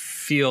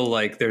feel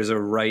like there's a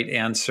right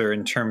answer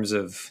in terms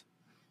of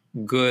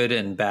good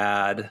and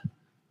bad,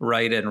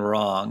 right and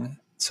wrong.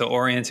 So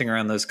orienting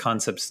around those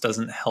concepts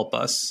doesn't help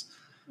us.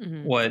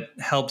 Mm-hmm. What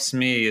helps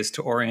me is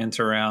to orient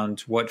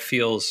around what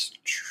feels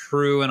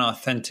true and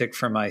authentic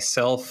for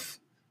myself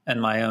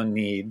and my own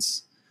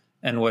needs,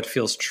 and what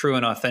feels true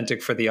and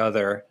authentic for the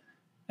other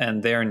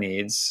and their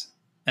needs.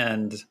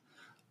 And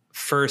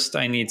first,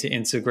 I need to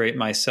integrate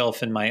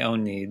myself and my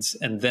own needs.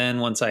 And then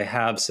once I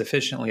have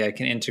sufficiently, I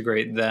can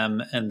integrate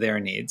them and their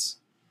needs.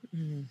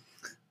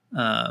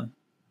 Mm-hmm.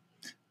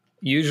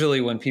 Usually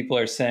when people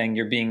are saying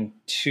you're being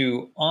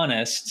too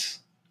honest,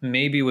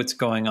 maybe what's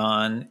going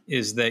on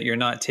is that you're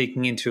not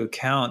taking into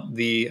account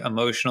the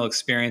emotional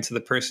experience of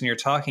the person you're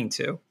talking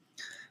to.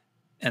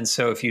 And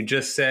so if you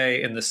just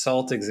say in the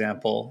salt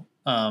example,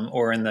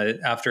 or in the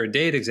after a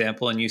date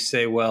example, and you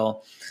say,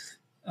 well,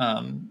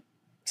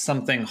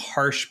 something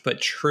harsh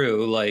but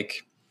true,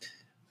 like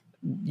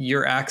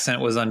your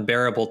accent was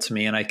unbearable to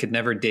me and I could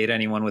never date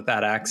anyone with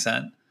that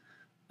accent.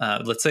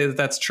 Let's say that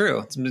that's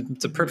true.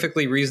 It's a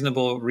perfectly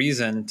reasonable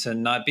reason to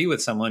not be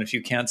with someone if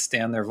you can't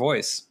stand their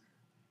voice.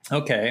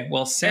 Okay,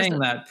 well, saying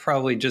that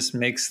probably just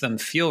makes them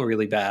feel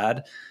really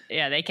bad.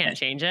 Yeah, they can't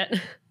change it.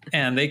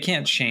 And they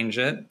can't change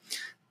it.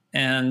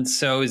 And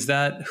so is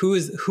that who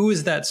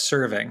is that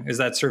serving? Is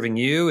that serving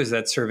you? Is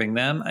that serving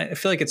them? I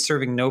feel like it's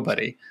serving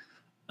nobody.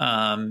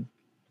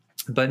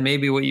 But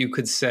maybe what you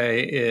could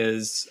say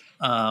is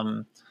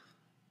I'm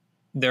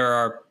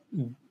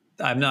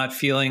not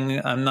feeling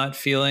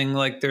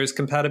like there's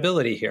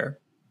compatibility here.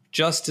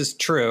 Just as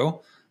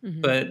true,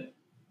 Mm-hmm. but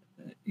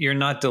you're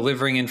not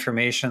delivering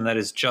information that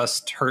is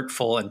just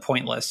hurtful and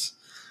pointless.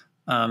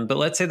 But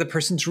let's say the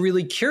person's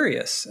really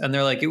curious and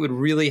they're like, it would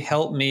really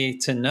help me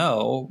to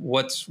know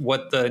what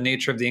the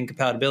nature of the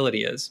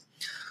incompatibility is.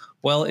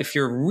 Well, if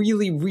you're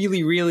really,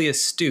 really, really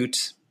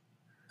astute,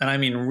 and I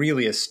mean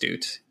really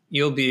astute,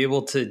 you'll be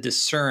able to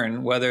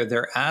discern whether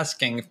they're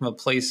asking from a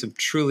place of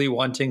truly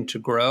wanting to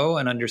grow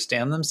and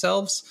understand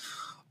themselves,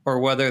 or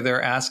whether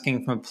they're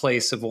asking from a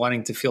place of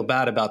wanting to feel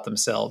bad about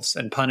themselves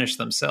and punish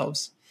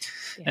themselves.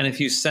 Yeah. And if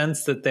you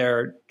sense that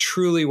they're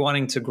truly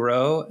wanting to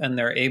grow and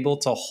they're able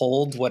to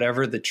hold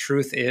whatever the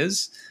truth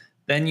is,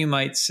 then you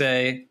might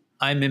say,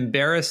 I'm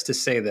embarrassed to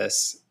say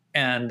this,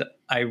 and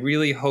I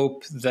really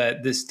hope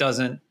that this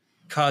doesn't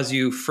cause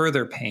you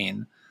further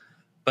pain.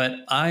 But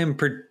I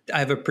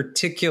have a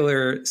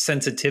particular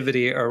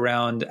sensitivity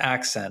around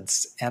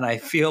accents, and I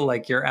feel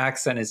like your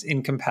accent is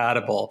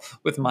incompatible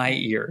with my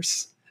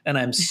ears. And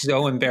I'm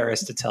so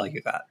embarrassed to tell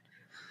you that.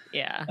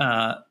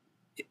 Yeah.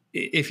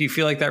 If you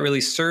feel like that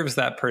really serves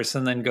that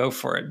person, then go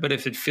for it. But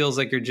if it feels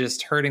like you're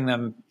just hurting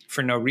them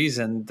for no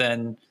reason,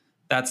 then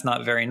that's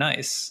not very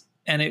nice.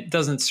 And it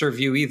doesn't serve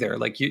you either.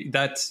 Like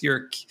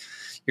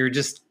you're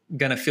just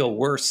going to feel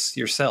worse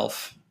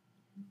yourself.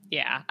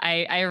 Yeah,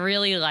 I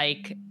really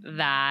like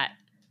that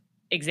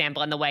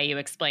example and the way you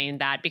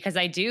explained that, because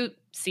I do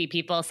see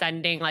people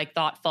sending like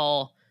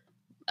thoughtful,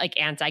 like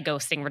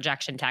anti-ghosting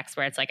rejection texts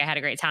where it's like, I had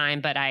a great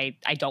time, but I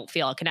don't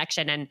feel a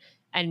connection.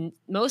 And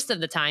most of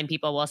the time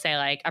people will say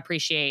like,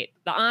 appreciate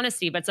the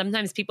honesty, but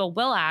sometimes people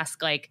will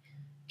ask like,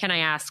 can I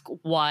ask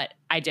what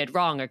I did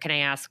wrong? Or can I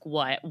ask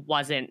what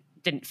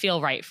didn't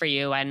feel right for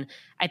you? And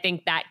I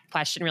think that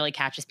question really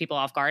catches people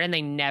off guard and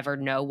they never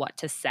know what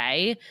to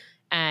say.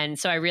 And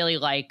so I really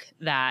like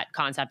that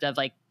concept of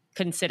like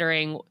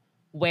considering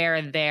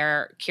where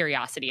their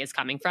curiosity is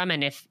coming from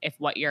and if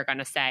what you're going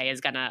to say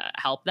is going to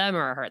help them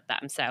or hurt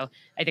them. So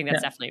I think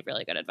that's definitely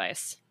really good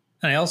advice.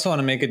 And I also want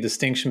to make a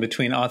distinction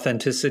between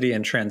authenticity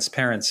and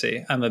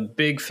transparency. I'm a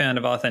big fan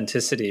of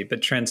authenticity,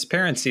 but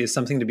transparency is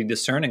something to be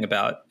discerning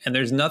about. And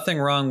there's nothing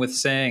wrong with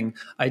saying,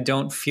 I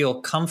don't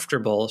feel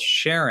comfortable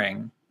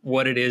sharing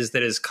what it is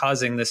that is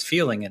causing this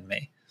feeling in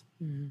me.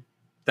 Mm-hmm.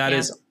 That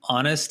is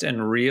honest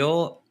and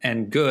real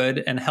and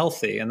good and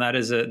healthy. And that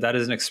is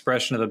an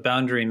expression of a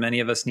boundary many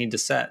of us need to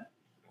set.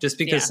 Just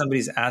because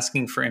somebody's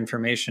asking for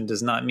information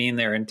does not mean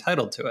they're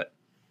entitled to it.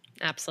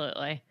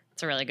 Absolutely.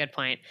 That's a really good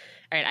point.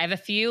 All right. I have a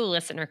few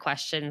listener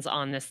questions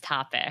on this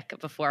topic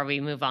before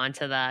we move on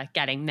to the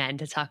getting men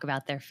to talk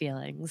about their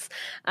feelings.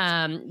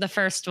 The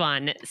first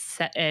one,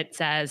 it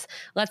says,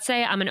 let's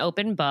say I'm an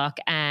open book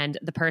and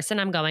the person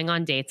I'm going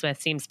on dates with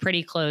seems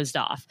pretty closed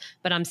off,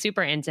 but I'm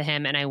super into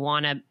him and I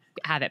want to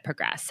have it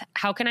progress.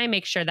 How can I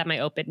make sure that my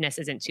openness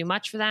isn't too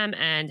much for them?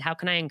 And how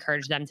can I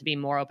encourage them to be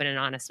more open and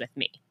honest with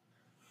me?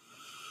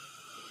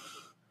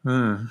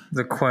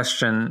 The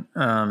question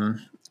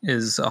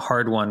is a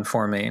hard one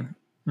for me,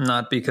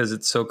 not because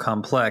it's so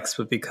complex,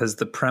 but because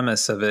the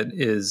premise of it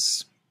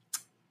is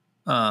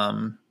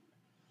not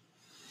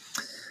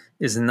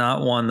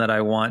one that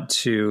I want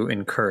to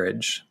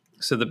encourage.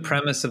 So the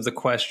premise of the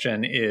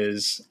question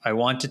is, I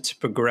want it to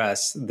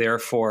progress.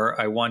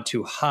 Therefore, I want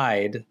to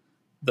hide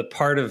the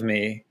part of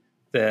me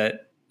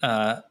that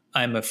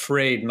I'm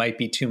afraid might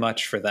be too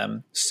much for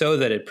them so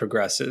that it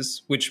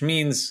progresses, which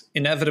means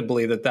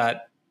inevitably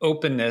that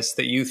openness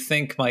that you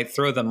think might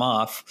throw them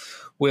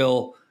off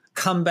will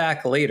come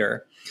back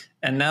later.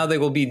 And now they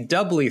will be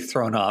doubly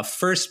thrown off,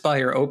 first by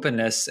your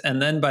openness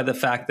and then by the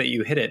fact that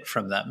you hid it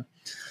from them.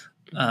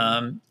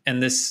 And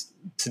this,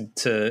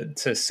 to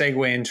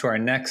segue into our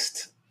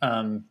next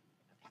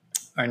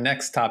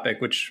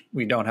topic, which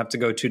we don't have to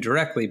go to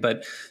directly,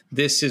 but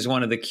this is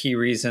one of the key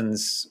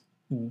reasons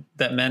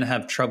that men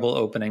have trouble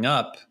opening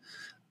up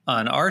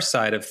on our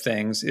side of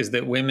things, is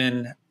that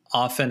women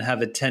often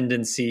have a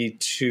tendency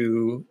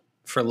to,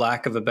 for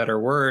lack of a better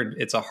word,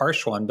 it's a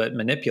harsh one, but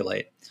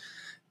manipulate.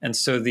 And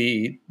so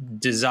the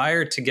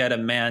desire to get a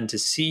man to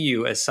see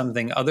you as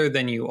something other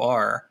than you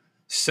are,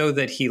 so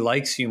that he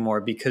likes you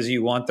more because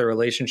you want the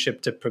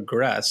relationship to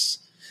progress,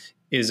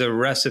 is a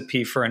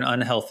recipe for an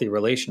unhealthy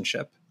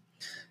relationship.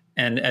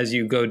 And as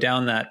you go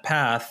down that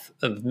path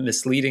of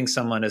misleading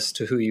someone as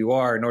to who you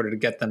are in order to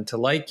get them to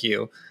like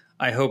you,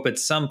 I hope at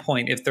some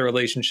point, if the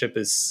relationship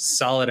is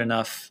solid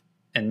enough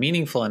and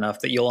meaningful enough,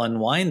 that you'll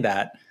unwind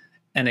that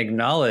and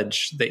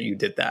acknowledge that you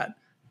did that,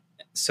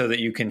 so that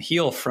you can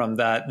heal from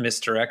that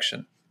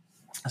misdirection.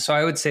 So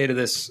I would say to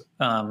this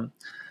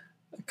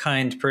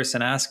kind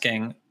person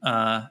asking,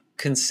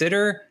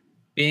 consider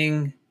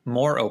being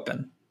more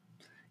open.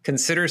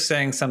 Consider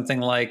saying something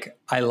like,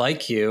 I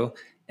like you,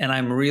 and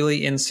I'm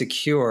really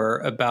insecure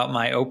about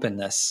my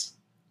openness.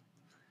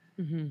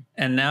 Mm-hmm.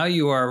 And now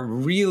you are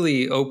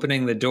really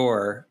opening the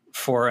door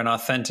for an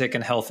authentic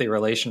and healthy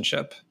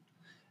relationship.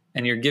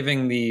 And you're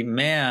giving the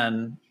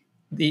man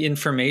the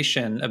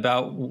information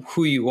about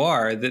who you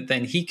are that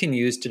then he can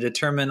use to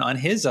determine on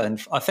his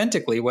end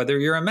authentically whether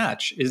you're a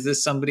match. Is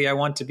this somebody I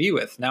want to be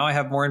with? Now I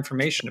have more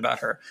information about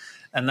her.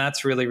 And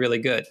that's really, really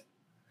good.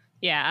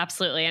 Yeah,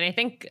 absolutely. And I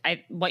think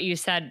what you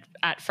said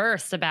at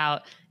first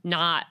about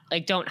not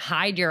like, don't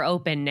hide your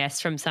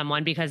openness from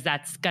someone because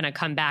that's going to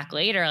come back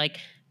later. Like,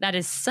 that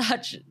is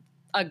such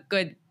a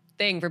good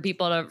thing for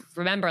people to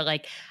remember.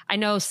 Like, I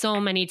know so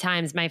many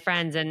times my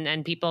friends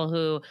and people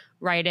who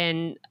write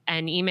in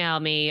and email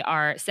me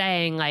are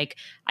saying, like,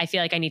 I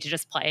feel like I need to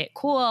just play it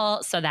cool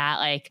so that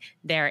like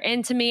they're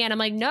into me. And I'm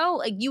like, no,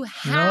 like, you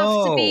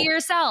have to be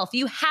yourself.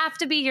 You have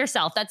to be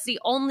yourself. That's the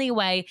only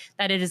way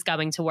that it is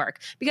going to work,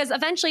 because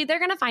eventually they're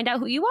going to find out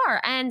who you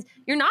are, and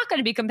you're not going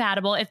to be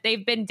compatible if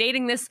they've been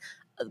dating this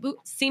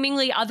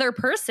seemingly other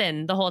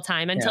person the whole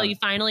time until you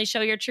finally show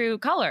your true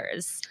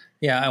colors.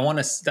 Yeah,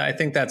 I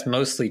think that's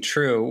mostly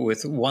true,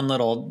 with one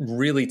little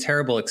really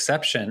terrible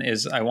exception.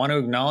 Is I want to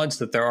acknowledge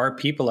that there are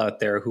people out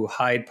there who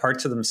hide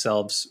parts of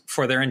themselves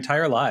for their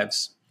entire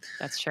lives.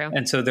 That's true.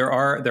 And so there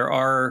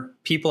are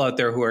people out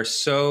there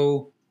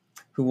who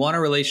want a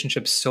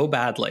relationship so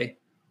badly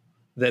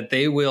that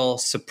they will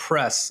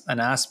suppress an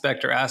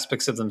aspect or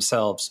aspects of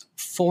themselves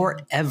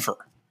forever.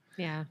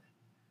 Yeah.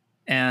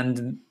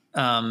 And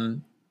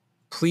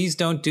please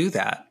don't do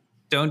that.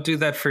 Don't do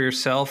that for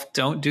yourself.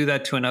 Don't do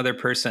that to another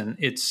person.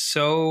 It's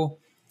so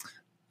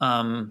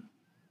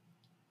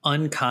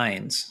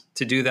unkind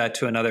to do that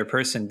to another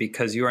person,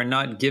 because you are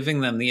not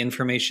giving them the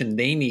information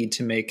they need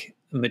to make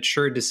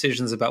mature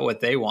decisions about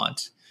what they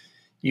want.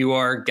 You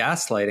are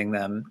gaslighting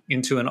them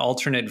into an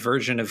alternate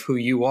version of who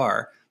you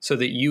are so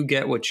that you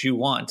get what you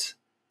want.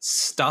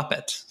 Stop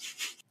it.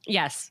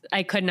 Yes,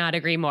 I could not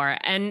agree more.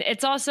 And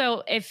it's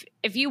also, if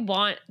you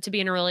want to be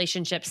in a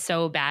relationship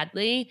so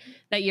badly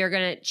that you're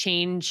going to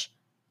change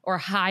or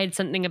hide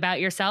something about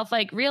yourself,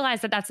 like,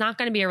 realize that that's not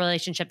going to be a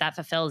relationship that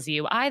fulfills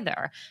you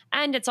either.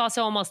 And it's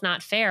also almost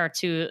not fair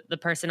to the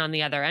person on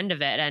the other end of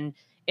it. And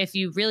if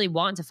you really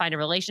want to find a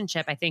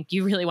relationship, I think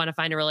you really want to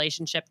find a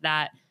relationship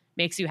that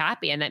makes you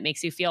happy and that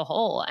makes you feel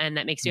whole and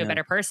that makes you a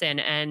better person.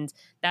 And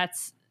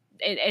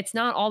it's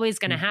not always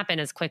going to happen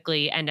as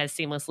quickly and as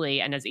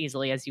seamlessly and as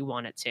easily as you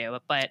want it to.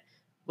 But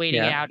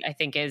waiting it out, I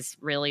think, is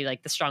really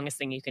like the strongest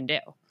thing you can do.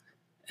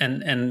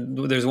 And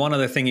there's one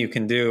other thing you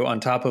can do on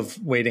top of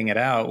waiting it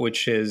out,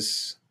 which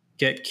is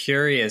get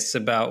curious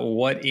about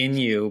what in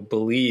you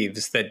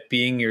believes that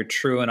being your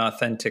true and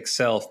authentic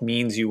self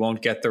means you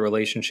won't get the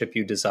relationship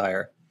you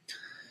desire.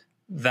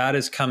 That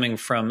is coming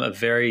from a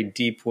very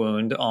deep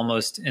wound,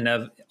 almost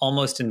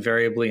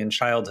invariably in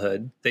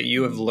childhood, that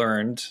you have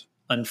learned,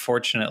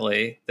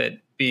 unfortunately, that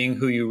being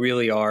who you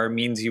really are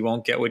means you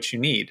won't get what you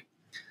need.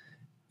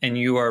 And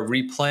you are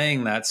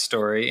replaying that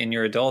story in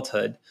your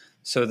adulthood.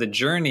 So the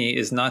journey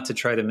is not to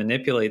try to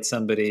manipulate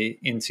somebody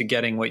into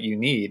getting what you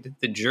need.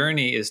 The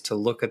journey is to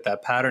look at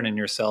that pattern in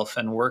yourself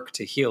and work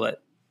to heal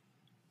it.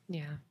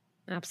 Yeah,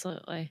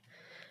 absolutely.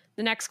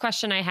 The next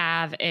question I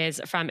have is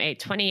from a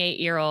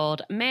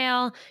 28-year-old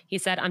male. He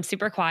said, I'm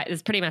super quiet. This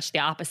is pretty much the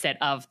opposite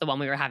of the one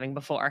we were having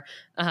before,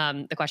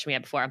 the question we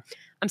had before.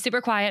 I'm super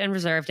quiet and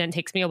reserved, and it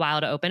takes me a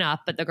while to open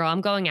up, but the girl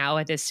I'm going out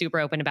with is super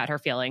open about her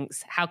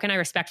feelings. How can I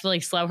respectfully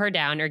slow her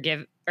down or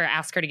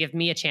ask her to give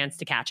me a chance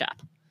to catch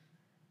up?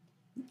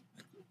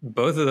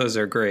 Both of those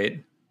are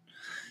great.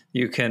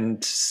 You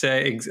can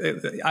say,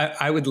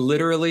 I would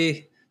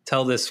literally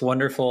tell this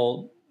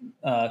wonderful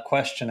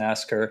question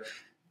asker,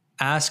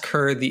 ask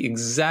her the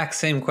exact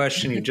same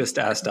question you just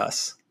asked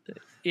us.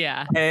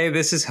 Yeah. Hey,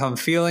 this is how I'm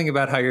feeling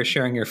about how you're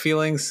sharing your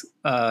feelings.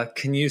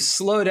 Can you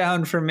slow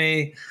down for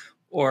me?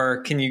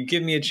 Or can you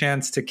give me a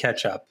chance to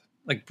catch up?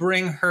 Like,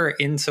 bring her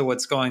into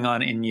what's going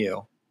on in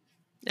you.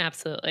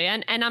 Absolutely.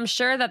 And I'm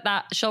sure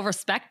that she'll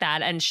respect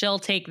that, and she'll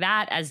take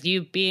that as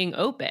you being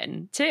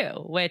open too,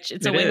 which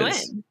it's a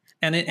win-win.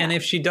 And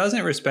if she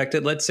doesn't respect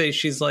it, let's say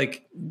she's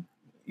like,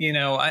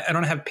 I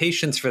don't have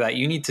patience for that.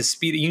 You need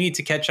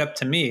to catch up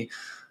to me.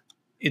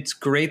 It's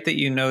great that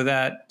you know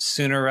that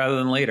sooner rather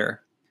than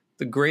later.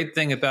 The great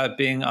thing about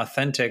being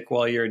authentic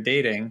while you're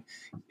dating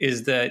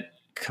is that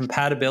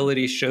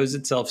compatibility shows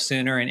itself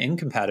sooner and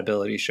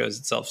incompatibility shows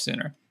itself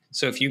sooner.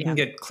 So if you can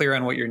get clear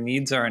on what your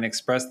needs are and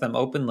express them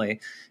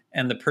openly,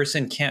 and the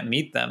person can't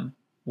meet them,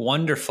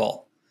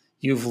 wonderful.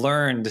 You've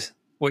learned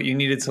what you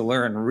needed to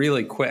learn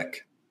really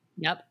quick.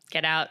 Yep.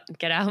 Get out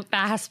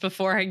fast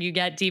before you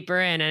get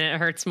deeper in and it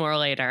hurts more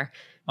later.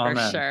 For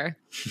sure.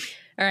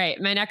 All right.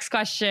 My next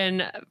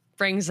question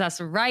brings us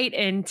right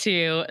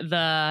into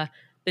the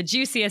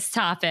juiciest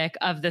topic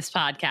of this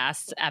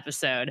podcast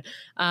episode.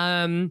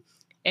 A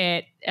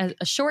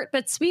short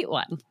but sweet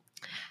one.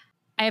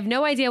 I have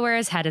no idea where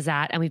his head is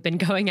at, and we've been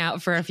going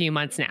out for a few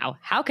months now.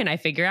 How can I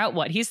figure out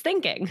what he's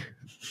thinking?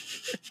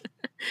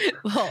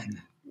 Well,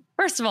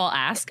 first of all,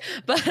 ask.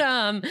 But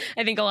I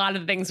think a lot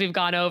of the things we've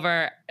gone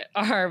over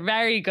are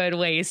very good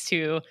ways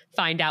to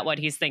find out what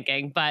he's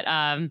thinking. But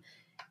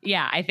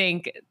I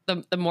think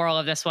the moral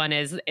of this one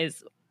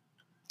is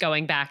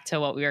going back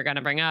to what we were going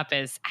to bring up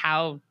is,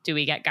 how do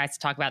we get guys to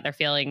talk about their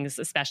feelings,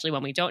 especially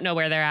when we don't know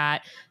where they're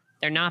at?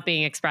 They're not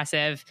being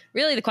expressive.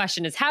 Really, the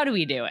question is, how do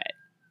we do it?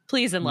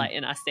 Please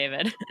enlighten us,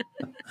 David.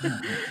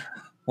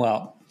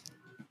 Well,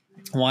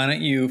 why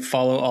don't you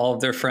follow all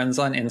of their friends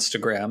on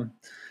Instagram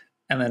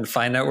and then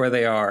find out where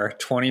they are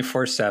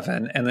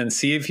 24/7, and then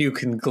see if you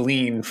can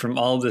glean from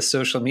all of the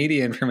social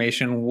media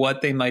information what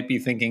they might be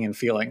thinking and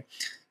feeling.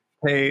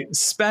 Pay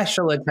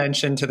special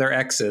attention to their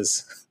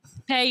exes.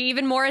 Pay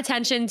even more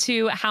attention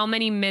to how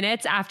many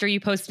minutes after you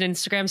post an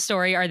Instagram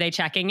story are they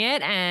checking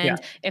it, and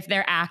if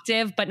they're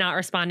active but not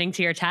responding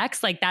to your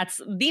text. Like,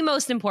 that's the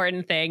most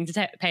important thing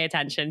to pay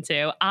attention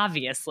to,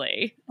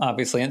 obviously.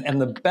 And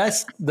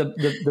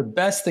the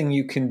best thing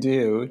you can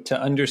do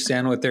to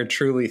understand what they're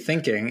truly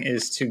thinking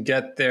is to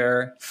get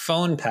their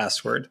phone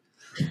password.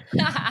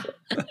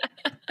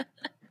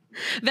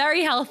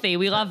 Very healthy.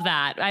 We love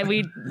that.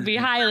 We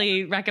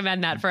highly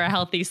recommend that for a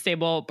healthy,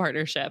 stable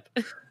partnership.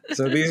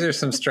 So these are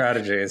some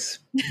strategies.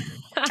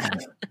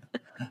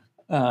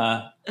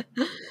 Well,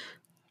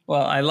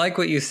 I like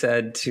what you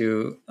said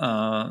to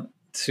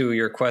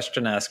your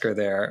question asker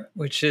there,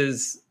 which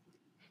is,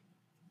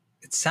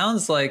 it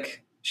sounds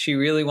like she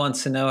really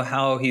wants to know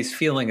how he's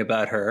feeling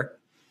about her.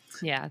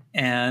 Yeah.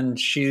 And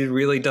she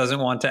really doesn't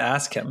want to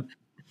ask him.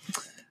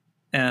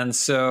 And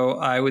so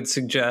I would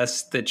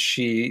suggest that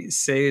she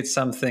say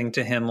something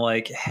to him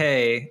like,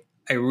 hey,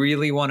 I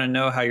really want to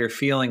know how you're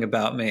feeling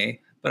about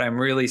me, but I'm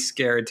really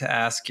scared to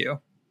ask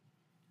you.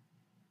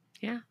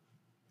 Yeah.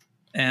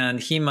 And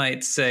he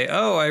might say,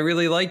 oh, I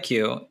really like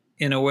you,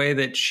 in a way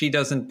that she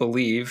doesn't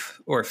believe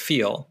or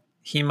feel.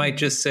 He might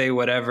just say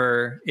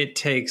whatever it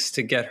takes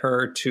to get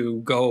her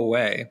to go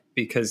away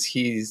because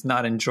he's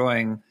not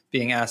enjoying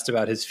being asked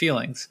about his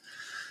feelings.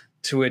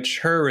 To which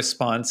her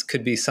response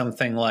could be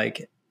something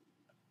like,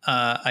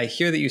 I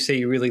hear that you say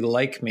you really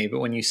like me,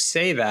 but when you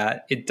say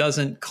that, it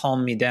doesn't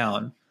calm me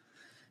down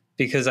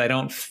because I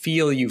don't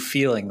feel you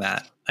feeling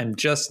that. I'm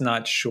just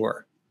not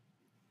sure.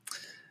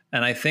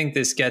 And I think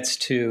this gets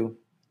to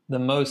the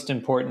most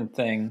important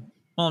thing.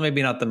 Well,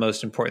 maybe not the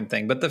most important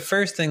thing, but the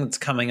first thing that's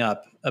coming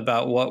up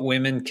about what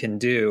women can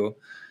do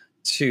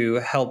to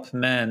help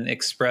men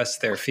express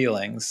their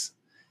feelings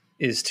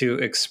is to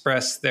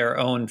express their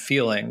own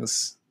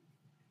feelings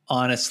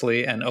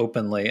honestly and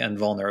openly and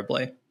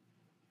vulnerably.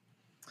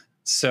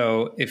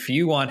 So if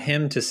you want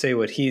him to say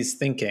what he's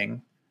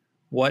thinking,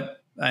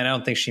 I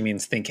don't think she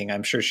means thinking,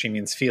 I'm sure she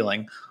means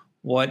feeling.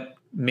 What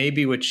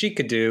she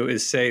could do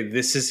is say,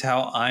 this is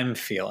how I'm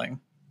feeling.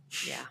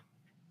 Yeah,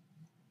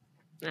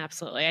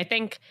 absolutely. I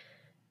think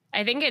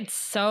it's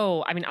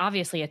so,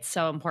 obviously it's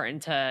so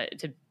important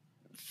to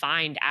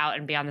find out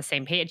and be on the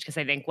same page, because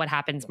I think what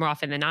happens more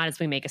often than not is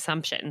we make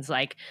assumptions.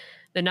 Like,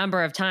 the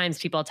number of times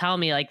people tell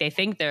me like they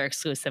think they're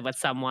exclusive with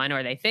someone,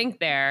 or they think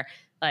they're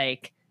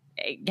like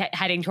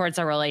heading towards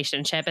a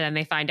relationship, and then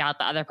they find out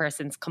the other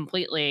person's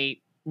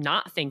completely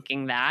not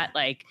thinking that.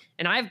 Like,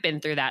 and I've been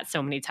through that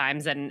so many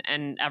times, and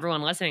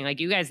everyone listening, like,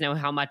 you guys know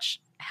how much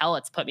hell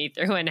it's put me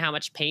through and how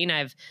much pain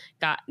I've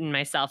gotten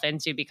myself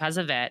into because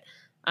of it.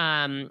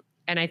 And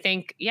I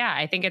think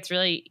it's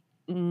really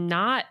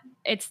not,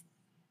 it's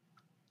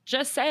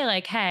just say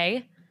like,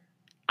 hey,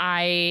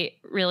 I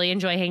really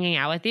enjoy hanging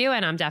out with you,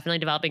 and I'm definitely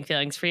developing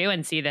feelings for you,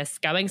 and see this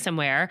going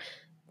somewhere.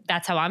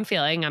 That's how I'm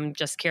feeling. I'm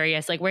just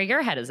curious, like, where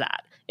your head is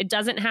at. It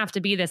doesn't have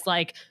to be this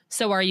like,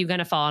 so are you going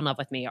to fall in love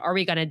with me? Are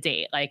we going to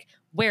date? Like,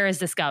 where is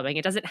this going?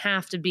 It doesn't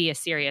have to be a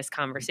serious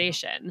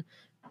conversation.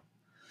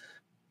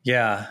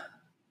 Yeah.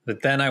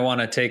 But then I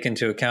want to take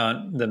into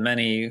account the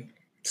many,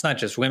 it's not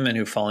just women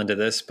who fall into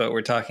this, but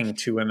we're talking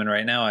to women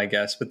right now, I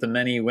guess, but the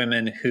many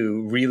women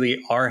who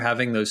really are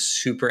having those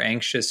super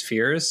anxious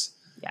fears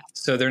Yeah.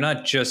 So they're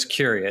not just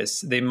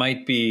curious. They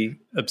might be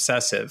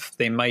obsessive.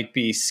 They might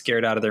be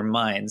scared out of their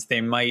minds.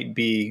 They might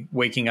be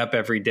waking up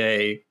every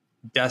day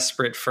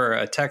desperate for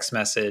a text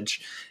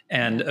message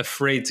and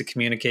afraid to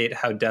communicate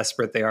how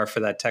desperate they are for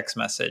that text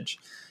message.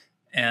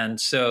 And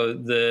so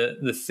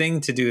the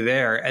thing to do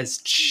there, as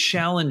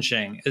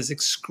challenging, as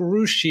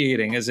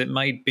excruciating as it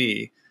might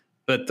be,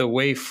 but the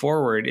way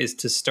forward is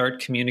to start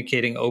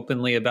communicating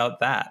openly about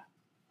that.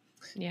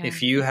 Yeah.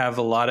 If you have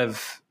a lot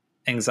of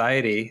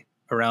anxiety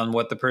around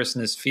what the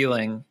person is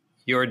feeling,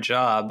 your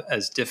job,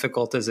 as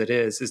difficult as it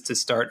is to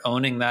start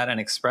owning that and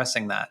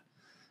expressing that.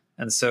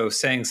 And so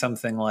saying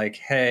something like,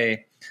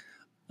 hey,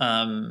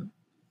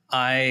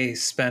 I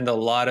spend a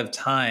lot of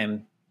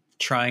time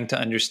trying to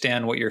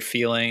understand what you're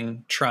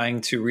feeling,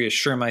 trying to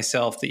reassure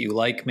myself that you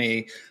like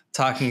me,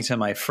 talking to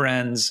my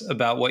friends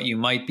about what you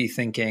might be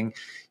thinking.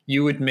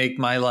 You would make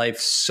my life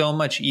so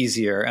much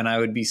easier, and I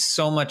would be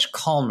so much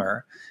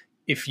calmer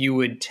if you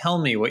would tell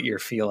me what you're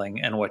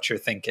feeling and what you're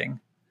thinking.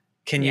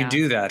 Can you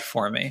do that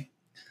for me?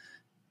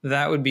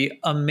 That would be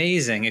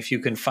amazing if you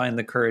can find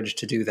the courage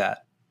to do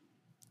that.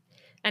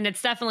 And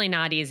it's definitely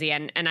not easy.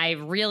 And I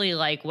really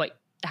like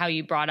how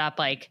you brought up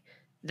like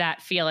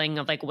that feeling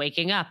of like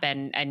waking up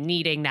and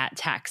needing that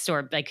text,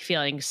 or like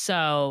feeling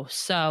so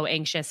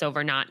anxious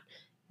over not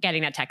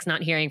getting that text,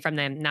 not hearing from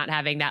them, not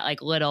having that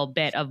like little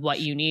bit of what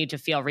you need to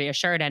feel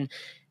reassured. And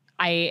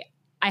I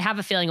have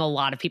a feeling a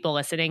lot of people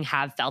listening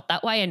have felt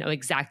that way and know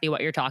exactly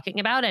what you're talking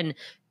about. And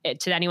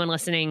to anyone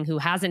listening who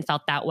hasn't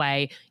felt that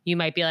way, you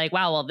might be like,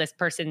 wow, well, this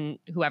person,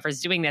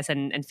 whoever's doing this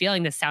and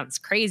feeling this sounds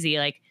crazy.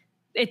 Like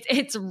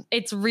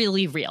it's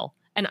really real.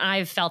 And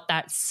I've felt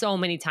that so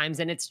many times,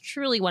 and it's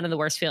truly one of the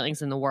worst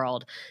feelings in the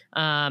world.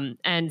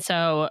 And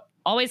so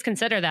always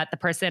consider that the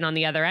person on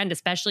the other end,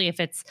 especially if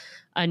it's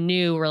a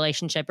new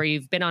relationship or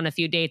you've been on a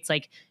few dates,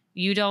 like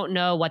you don't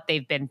know what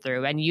they've been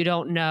through, and you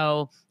don't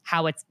know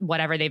how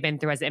whatever they've been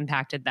through has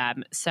impacted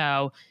them.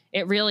 So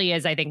it really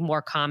is, I think,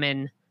 more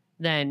common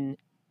than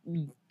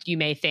you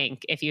may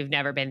think if you've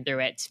never been through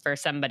it, for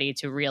somebody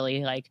to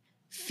really like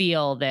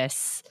feel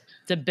this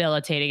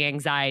debilitating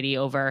anxiety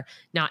over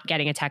not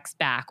getting a text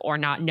back or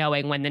not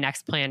knowing when the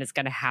next plan is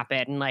going to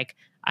happen. And like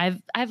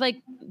I've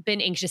like been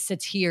anxious to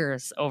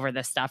tears over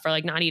this stuff, or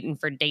like not eaten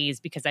for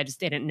days because I just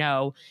didn't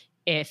know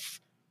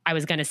if I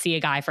was going to see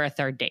a guy for a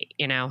third date,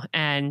 you know,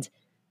 and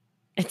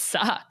it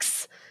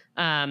sucks.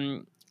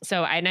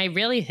 So, and I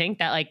really think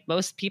that like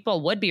most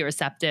people would be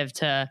receptive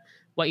to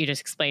what you just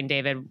explained,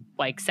 David,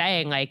 like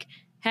saying like,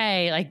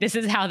 hey, like this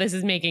is how this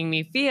is making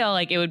me feel.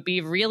 Like it would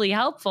be really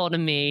helpful to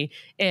me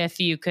if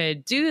you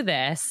could do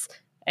this.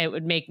 It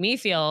would make me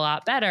feel a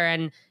lot better.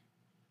 And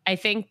I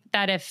think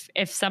that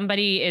if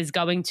somebody is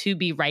going to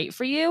be right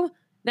for you,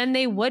 then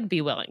they would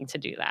be willing to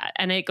do that.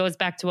 And it goes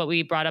back to what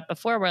we brought up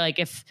before, where like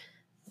if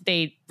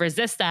they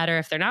resist that, or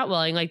if they're not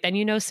willing, like then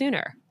you know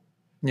sooner.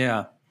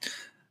 Yeah.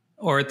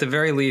 Or at the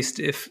very least,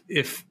 if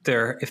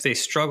they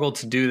struggle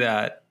to do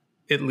that,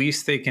 at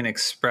least they can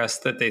express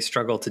that they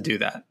struggle to do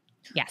that.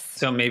 Yes.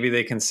 So maybe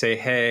they can say,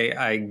 hey,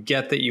 I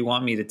get that you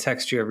want me to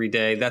text you every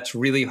day. That's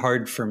really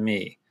hard for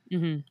me.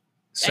 Mm-hmm.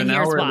 So and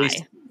now we're why. at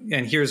least,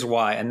 and here's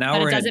why. And now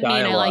we're in a dialogue. It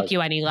doesn't mean I like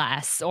you any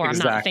less, or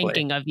exactly. I'm not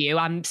thinking of you.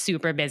 I'm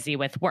super busy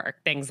with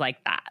work, things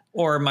like that.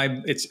 Or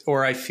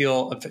I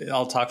feel,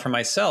 I'll talk for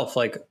myself.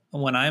 Like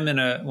when I'm in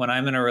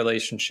a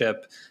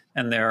relationship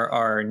and there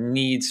are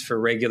needs for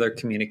regular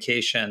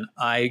communication,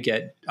 I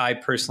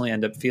personally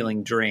end up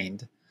feeling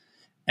drained.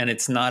 And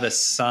it's not a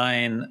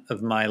sign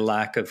of my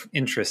lack of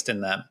interest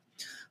in them.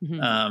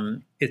 Mm-hmm.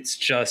 It's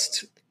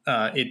just,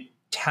 it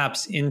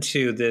taps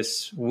into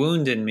this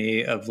wound in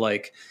me of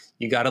like,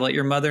 you got to let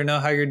your mother know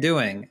how you're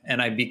doing.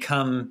 And I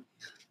become,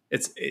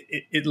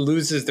 it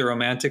loses the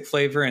romantic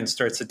flavor and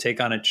starts to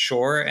take on a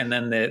chore. And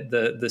then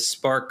the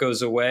spark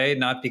goes away,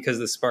 not because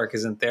the spark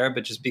isn't there,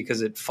 but just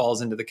because it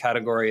falls into the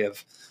category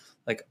of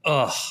like,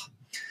 ugh.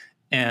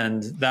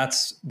 And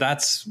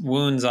that's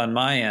wounds on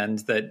my end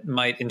that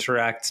might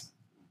interact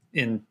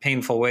in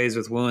painful ways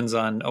with wounds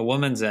on a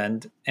woman's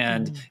end.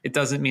 And it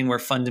doesn't mean we're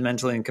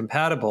fundamentally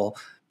incompatible,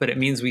 but it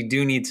means we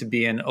do need to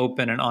be in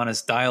open and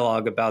honest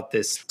dialogue about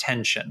this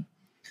tension.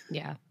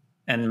 Yeah.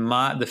 And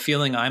the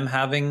feeling I'm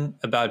having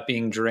about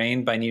being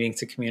drained by needing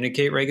to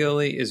communicate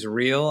regularly is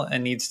real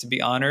and needs to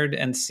be honored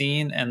and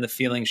seen. And the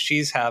feeling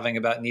she's having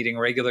about needing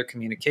regular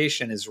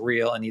communication is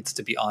real and needs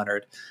to be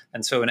honored.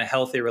 And so in a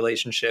healthy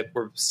relationship,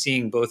 we're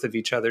seeing both of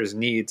each other's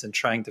needs and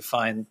trying to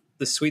find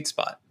the sweet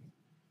spot.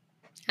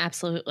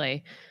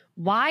 Absolutely.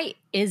 Why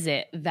is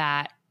it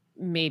that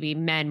maybe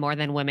men more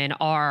than women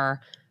are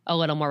a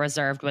little more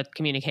reserved with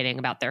communicating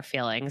about their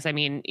feelings? I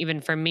mean,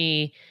 even for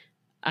me,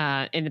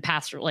 in the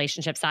past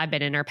relationships I've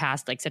been in, or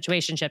past like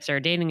situationships or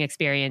dating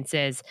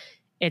experiences,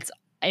 it's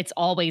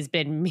always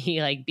been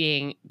me like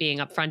being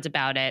upfront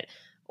about it,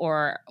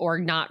 or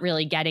not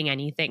really getting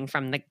anything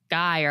from the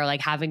guy, or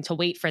like having to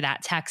wait for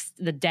that text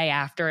the day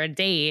after a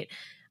date,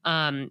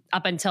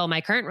 up until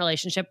my current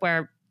relationship,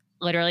 where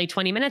literally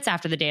 20 minutes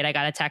after the date, I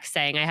got a text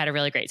saying I had a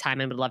really great time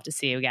and would love to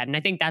see you again. And I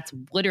think that's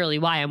literally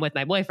why I'm with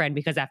my boyfriend,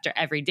 because after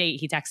every date,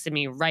 he texted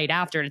me right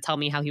after to tell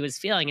me how he was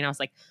feeling. And I was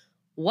like,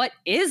 what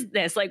is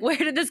this? Like, where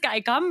did this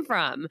guy come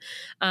from?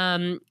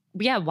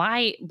 Yeah.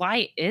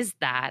 Why is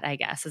that, I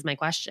guess, is my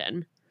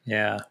question.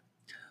 Yeah.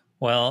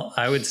 Well,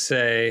 I would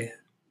say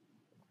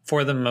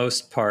for the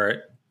most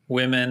part,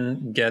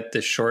 women get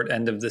the short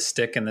end of the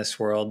stick in this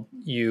world.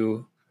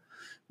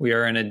 We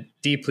are in a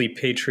deeply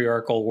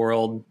patriarchal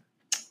world,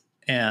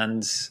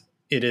 and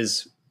it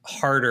is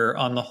harder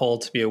on the whole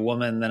to be a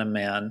woman than a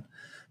man.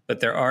 But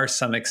there are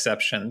some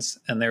exceptions,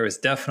 and there was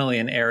definitely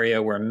an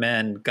area where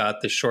men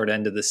got the short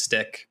end of the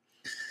stick,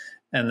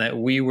 and that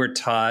we were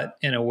taught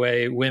in a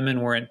way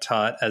women weren't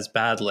taught as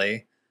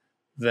badly,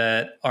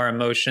 that our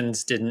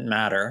emotions didn't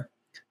matter,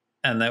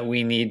 and that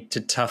we need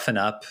to toughen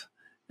up,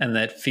 and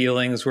that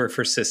feelings were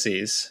for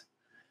sissies.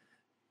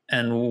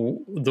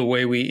 And the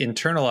way we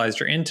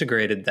internalized or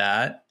integrated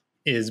that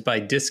is by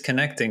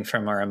disconnecting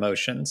from our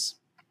emotions.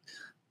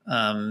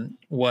 When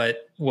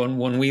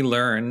we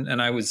learn,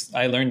 and I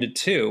learned it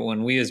too,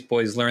 when we as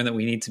boys learn that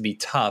we need to be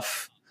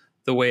tough,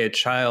 the way a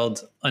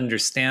child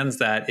understands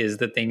that is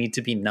that they need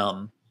to be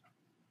numb.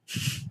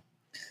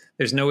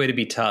 There's no way to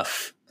be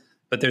tough,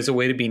 but there's a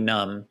way to be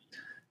numb.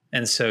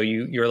 And so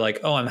you're like,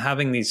 oh, I'm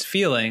having these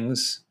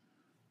feelings,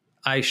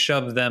 I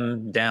shove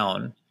them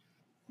down.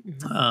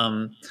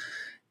 Mm-hmm.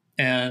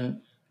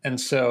 And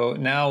so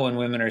now when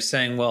women are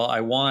saying, well,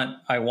 I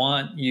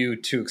want you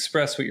to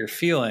express what you're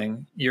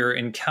feeling, you're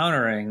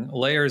encountering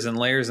layers and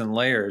layers and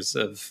layers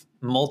of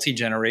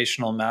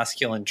multi-generational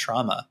masculine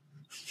trauma.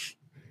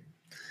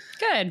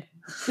 Good.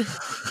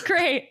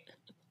 Great.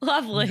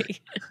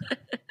 Lovely.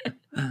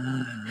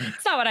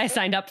 It's not what I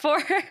signed up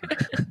for.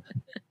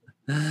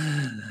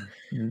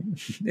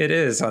 It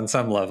is on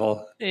some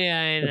level. Yeah,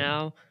 I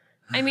know.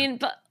 I mean,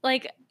 but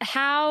like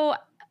how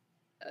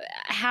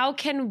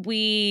can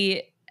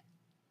we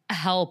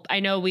help? I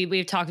know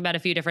we've talked about a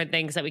few different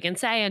things that we can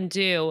say and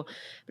do,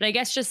 but I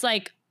guess just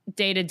like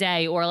day to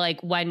day, or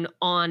like when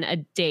on a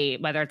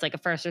date, whether it's like a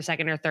first or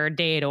second or third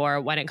date,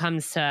 or when it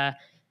comes to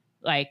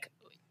like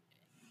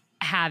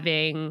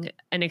having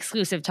an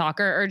exclusive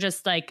talker, or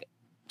just like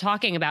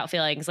talking about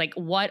feelings, like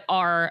what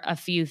are a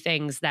few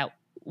things that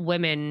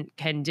women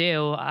can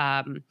do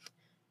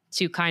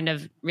to kind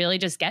of really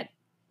just get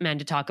men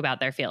to talk about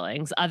their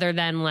feelings, other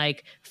than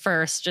like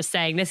first just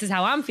saying, this is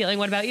how I'm feeling,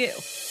 what about you?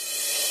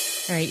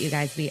 All right, you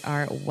guys, we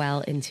are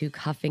well into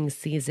cuffing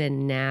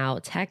season now.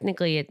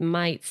 Technically, it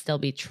might still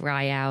be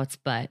tryouts,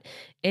 but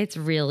it's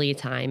really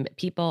time.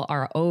 People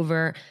are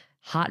over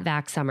hot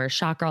vac summer,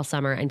 shot girl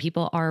summer, and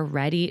people are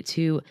ready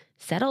to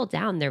settle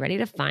down. They're ready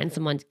to find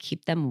someone to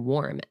keep them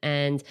warm.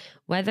 And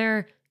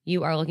whether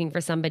you are looking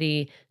for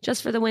somebody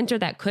just for the winter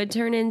that could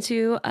turn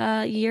into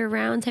a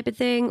year-round type of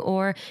thing,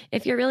 or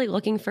if you're really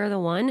looking for the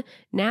one,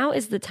 now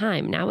is the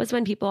time. Now is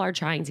when people are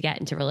trying to get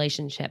into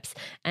relationships,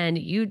 and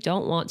you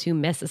don't want to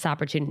miss this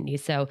opportunity.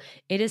 So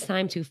it is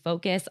time to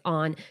focus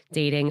on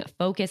dating,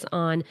 focus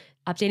on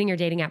updating your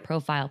dating app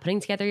profile,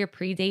 putting together your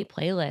pre-date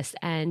playlist,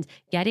 and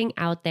getting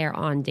out there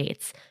on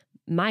dates.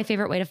 My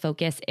favorite way to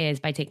focus is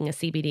by taking a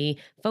CBD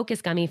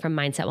focus gummy from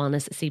Mindset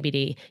Wellness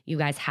CBD. You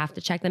guys have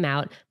to check them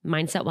out,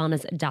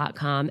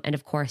 mindsetwellness.com. And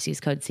of course, use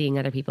code Seeing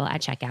Other People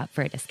at checkout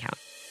for a discount.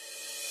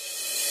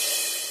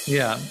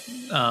 Yeah.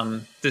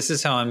 This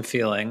is how I'm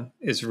feeling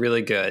is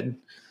really good.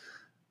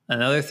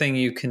 Another thing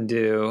you can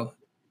do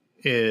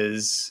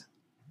is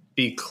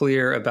be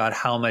clear about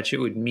how much it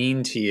would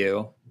mean to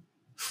you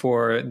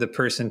for the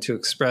person to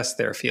express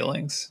their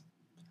feelings.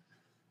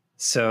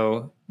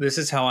 So this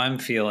is how I'm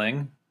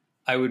feeling.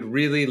 I would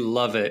really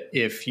love it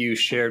if you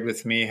shared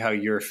with me how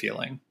you're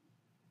feeling.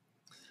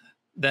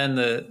 Then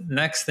the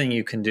next thing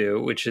you can do,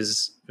 which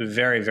is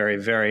very, very,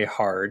 very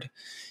hard,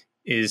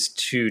 is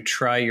to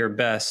try your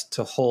best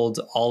to hold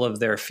all of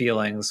their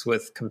feelings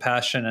with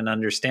compassion and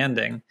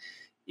understanding,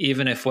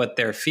 even if what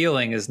they're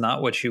feeling is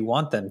not what you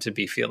want them to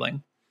be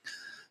feeling.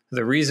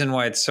 The reason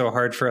why it's so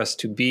hard for us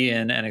to be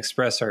in and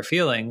express our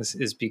feelings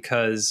is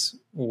because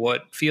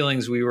what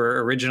feelings we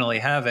were originally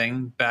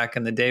having back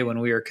in the day when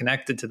we were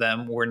connected to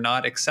them were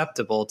not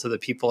acceptable to the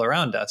people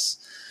around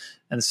us.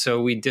 And so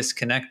we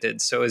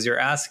disconnected. So as you're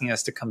asking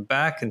us to come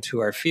back into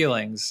our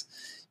feelings,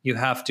 you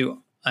have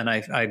to, and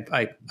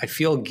I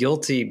feel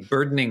guilty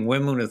burdening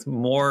women with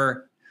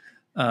more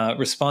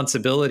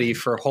responsibility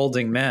for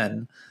holding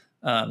men.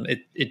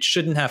 It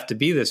shouldn't have to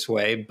be this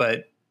way,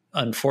 but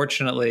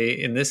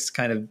unfortunately, in this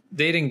kind of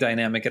dating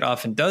dynamic, it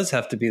often does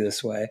have to be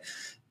this way.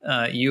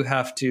 You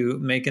have to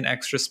make an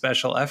extra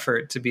special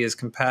effort to be as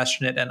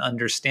compassionate and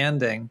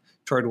understanding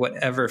toward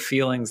whatever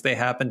feelings they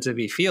happen to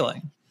be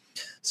feeling.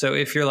 So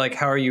if you're like,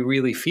 how are you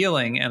really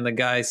feeling? And the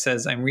guy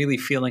says, I'm really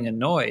feeling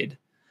annoyed.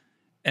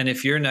 And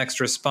if your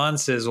next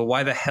response is, well,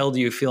 why the hell do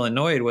you feel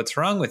annoyed? What's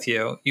wrong with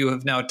you? You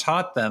have now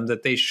taught them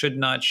that they should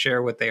not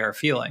share what they are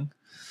feeling.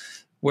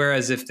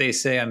 Whereas if they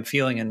say, I'm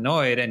feeling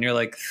annoyed, and you're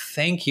like,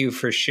 thank you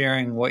for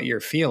sharing what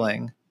you're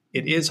feeling.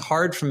 It is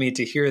hard for me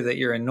to hear that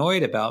you're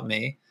annoyed about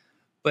me,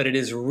 But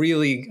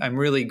I'm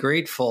really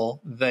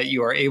grateful that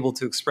you are able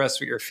to express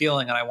what you're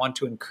feeling. And I want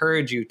to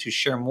encourage you to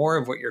share more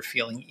of what you're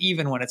feeling,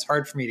 even when it's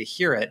hard for me to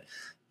hear it.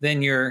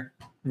 Then you're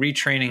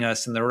retraining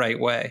us in the right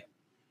way.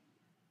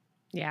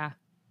 Yeah.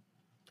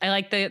 I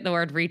like the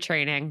word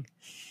retraining.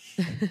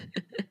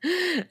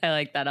 I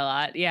like that a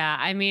lot. Yeah.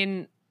 I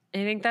mean, I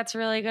think that's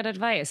really good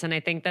advice. And I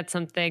think that's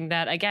something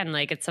that, again,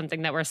 like it's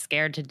something that we're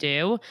scared to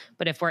do.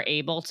 But if we're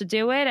able to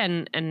do it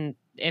and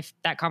if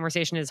that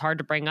conversation is hard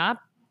to bring up,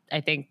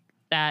 I think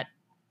that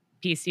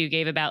piece you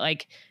gave about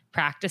like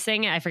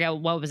practicing, I forget,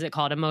 what was it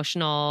called?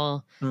 Emotion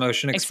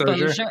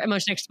exposure.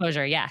 Emotion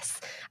exposure. Yes.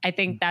 I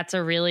think that's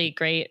a really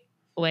great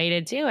way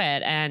to do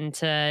it and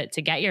to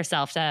get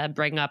yourself to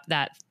bring up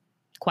that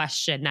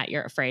question that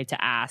you're afraid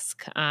to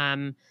ask.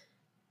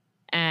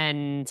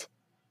 And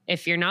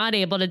if you're not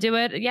able to do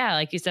it, yeah,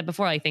 like you said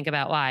before, like think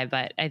about why.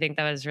 But I think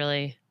that was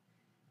really,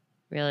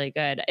 really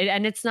good.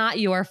 And it's not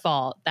your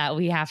fault that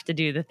we have to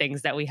do the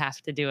things that we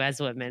have to do as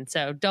women.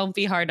 So don't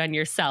be hard on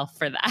yourself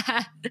for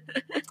that.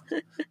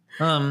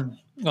 Well,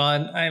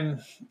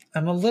 I'm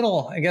a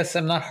little, I guess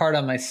I'm not hard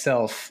on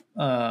myself.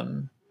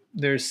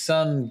 There's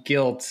some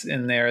guilt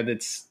in there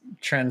that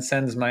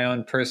transcends my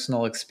own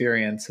personal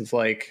experience of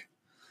like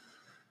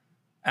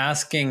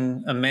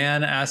asking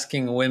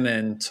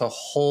women to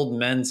hold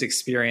men's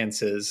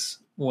experiences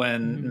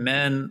when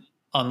men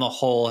on the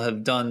whole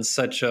have done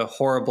such a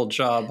horrible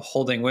job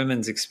holding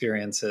women's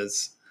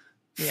experiences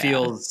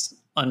feels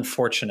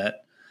unfortunate.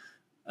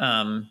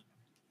 But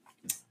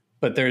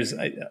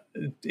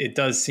it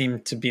does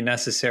seem to be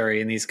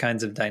necessary in these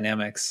kinds of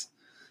dynamics.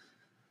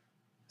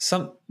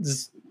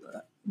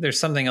 There's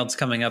something else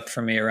coming up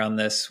for me around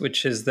this,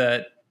 which is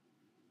that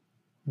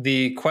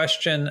the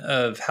question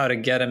of how to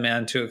get a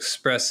man to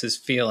express his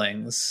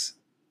feelings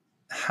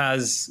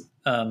has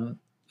a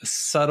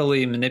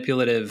subtly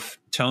manipulative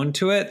tone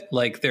to it.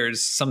 Like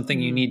there's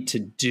something you need to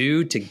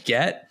do to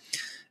get.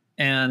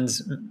 And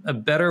a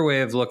better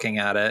way of looking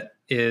at it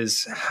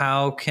is,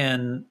 how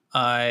can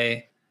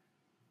I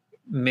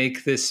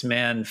make this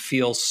man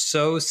feel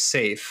so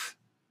safe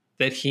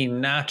that he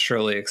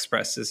naturally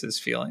expresses his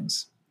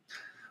feelings?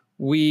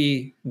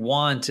 We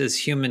want as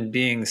human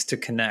beings to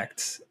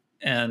connect.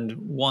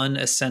 And one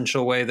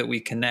essential way that we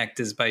connect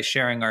is by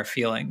sharing our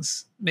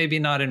feelings. Maybe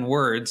not in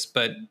words,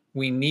 but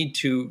we need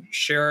to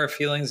share our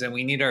feelings, and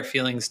we need our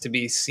feelings to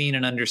be seen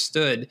and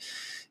understood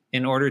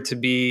in order to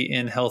be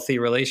in healthy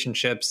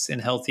relationships, in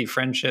healthy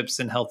friendships,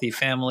 in healthy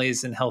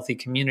families, in healthy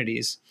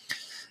communities.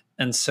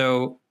 And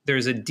so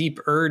there's a deep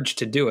urge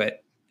to do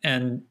it.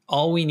 And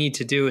all we need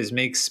to do is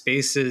make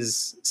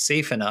spaces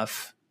safe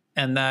enough,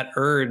 and that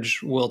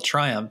urge will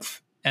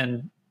triumph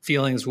and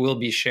feelings will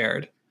be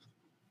shared.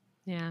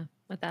 Yeah,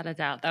 without a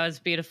doubt. That was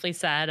beautifully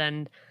said.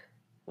 And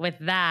with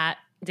that,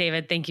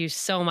 David, thank you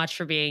so much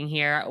for being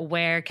here.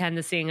 Where can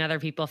the Seeing Other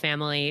People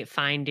family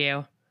find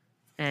you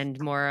and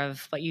more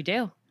of what you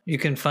do? You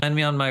can find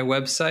me on my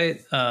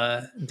website,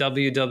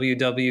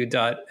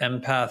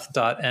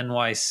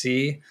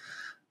 www.empath.nyc.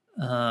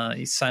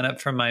 You sign up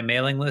for my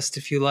mailing list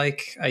if you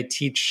like. I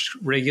teach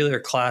regular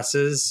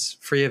classes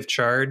free of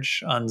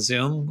charge on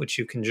Zoom, which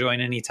you can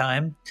join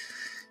anytime.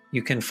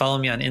 You can follow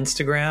me on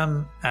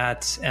Instagram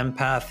at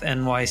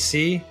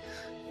empathnyc.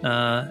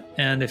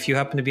 And if you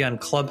happen to be on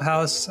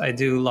Clubhouse, I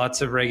do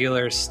lots of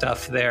regular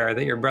stuff there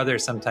that your brother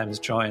sometimes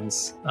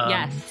joins.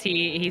 Yes,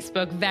 he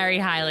spoke very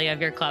highly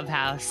of your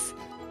Clubhouse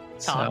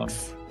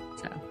talks.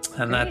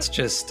 And that's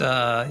just,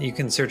 you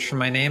can search for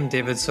my name,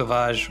 David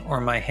Sauvage,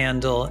 or my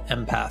handle,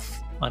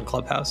 Empath, on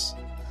Clubhouse.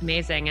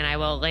 Amazing. And I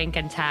will link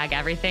and tag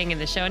everything in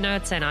the show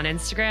notes and on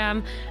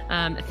Instagram.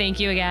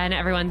 Thank you again,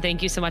 everyone.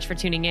 Thank you so much for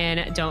tuning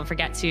in. Don't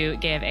forget to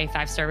give a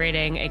 5-star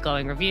rating, a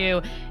glowing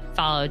review,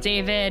 follow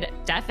David.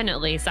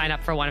 Definitely sign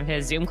up for one of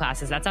his Zoom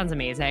classes. That sounds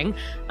amazing.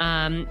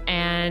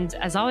 And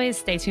as always,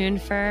 stay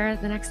tuned for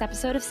the next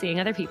episode of Seeing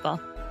Other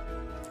People.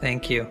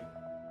 Thank you.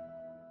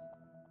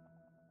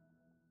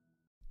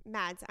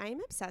 Mads, I am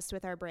obsessed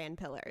with our brand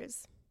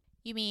pillars.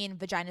 You mean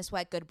Vagina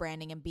Sweat, good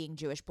branding, and being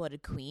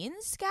Jewish-blooded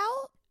queens,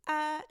 Scout?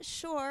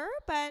 Sure,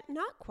 but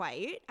not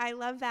quite. I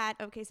love that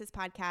OK Sis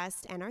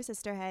podcast and our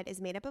sisterhood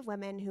is made up of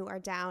women who are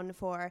down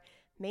for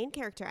main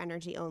character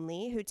energy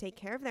only, who take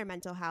care of their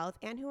mental health,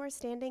 and who are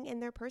standing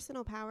in their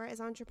personal power as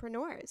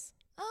entrepreneurs.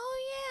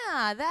 Oh,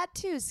 yeah, that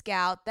too,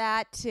 Scout,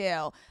 that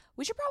too.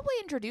 We should probably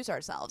introduce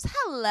ourselves.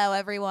 Hello,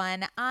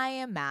 everyone. I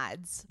am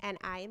Mads. And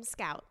I am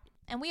Scout.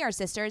 And we are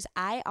sisters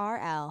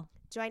IRL.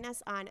 Join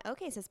us on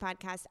OK Sis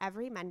podcast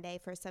every Monday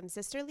for some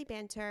sisterly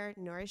banter,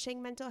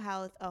 nourishing mental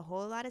health, a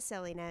whole lot of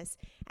silliness,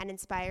 and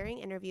inspiring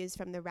interviews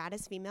from the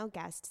raddest female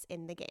guests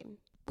in the game.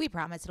 We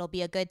promise it'll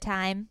be a good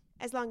time.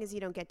 As long as you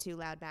don't get too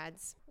loud,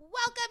 Mads.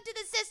 Welcome to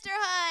the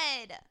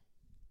sisterhood!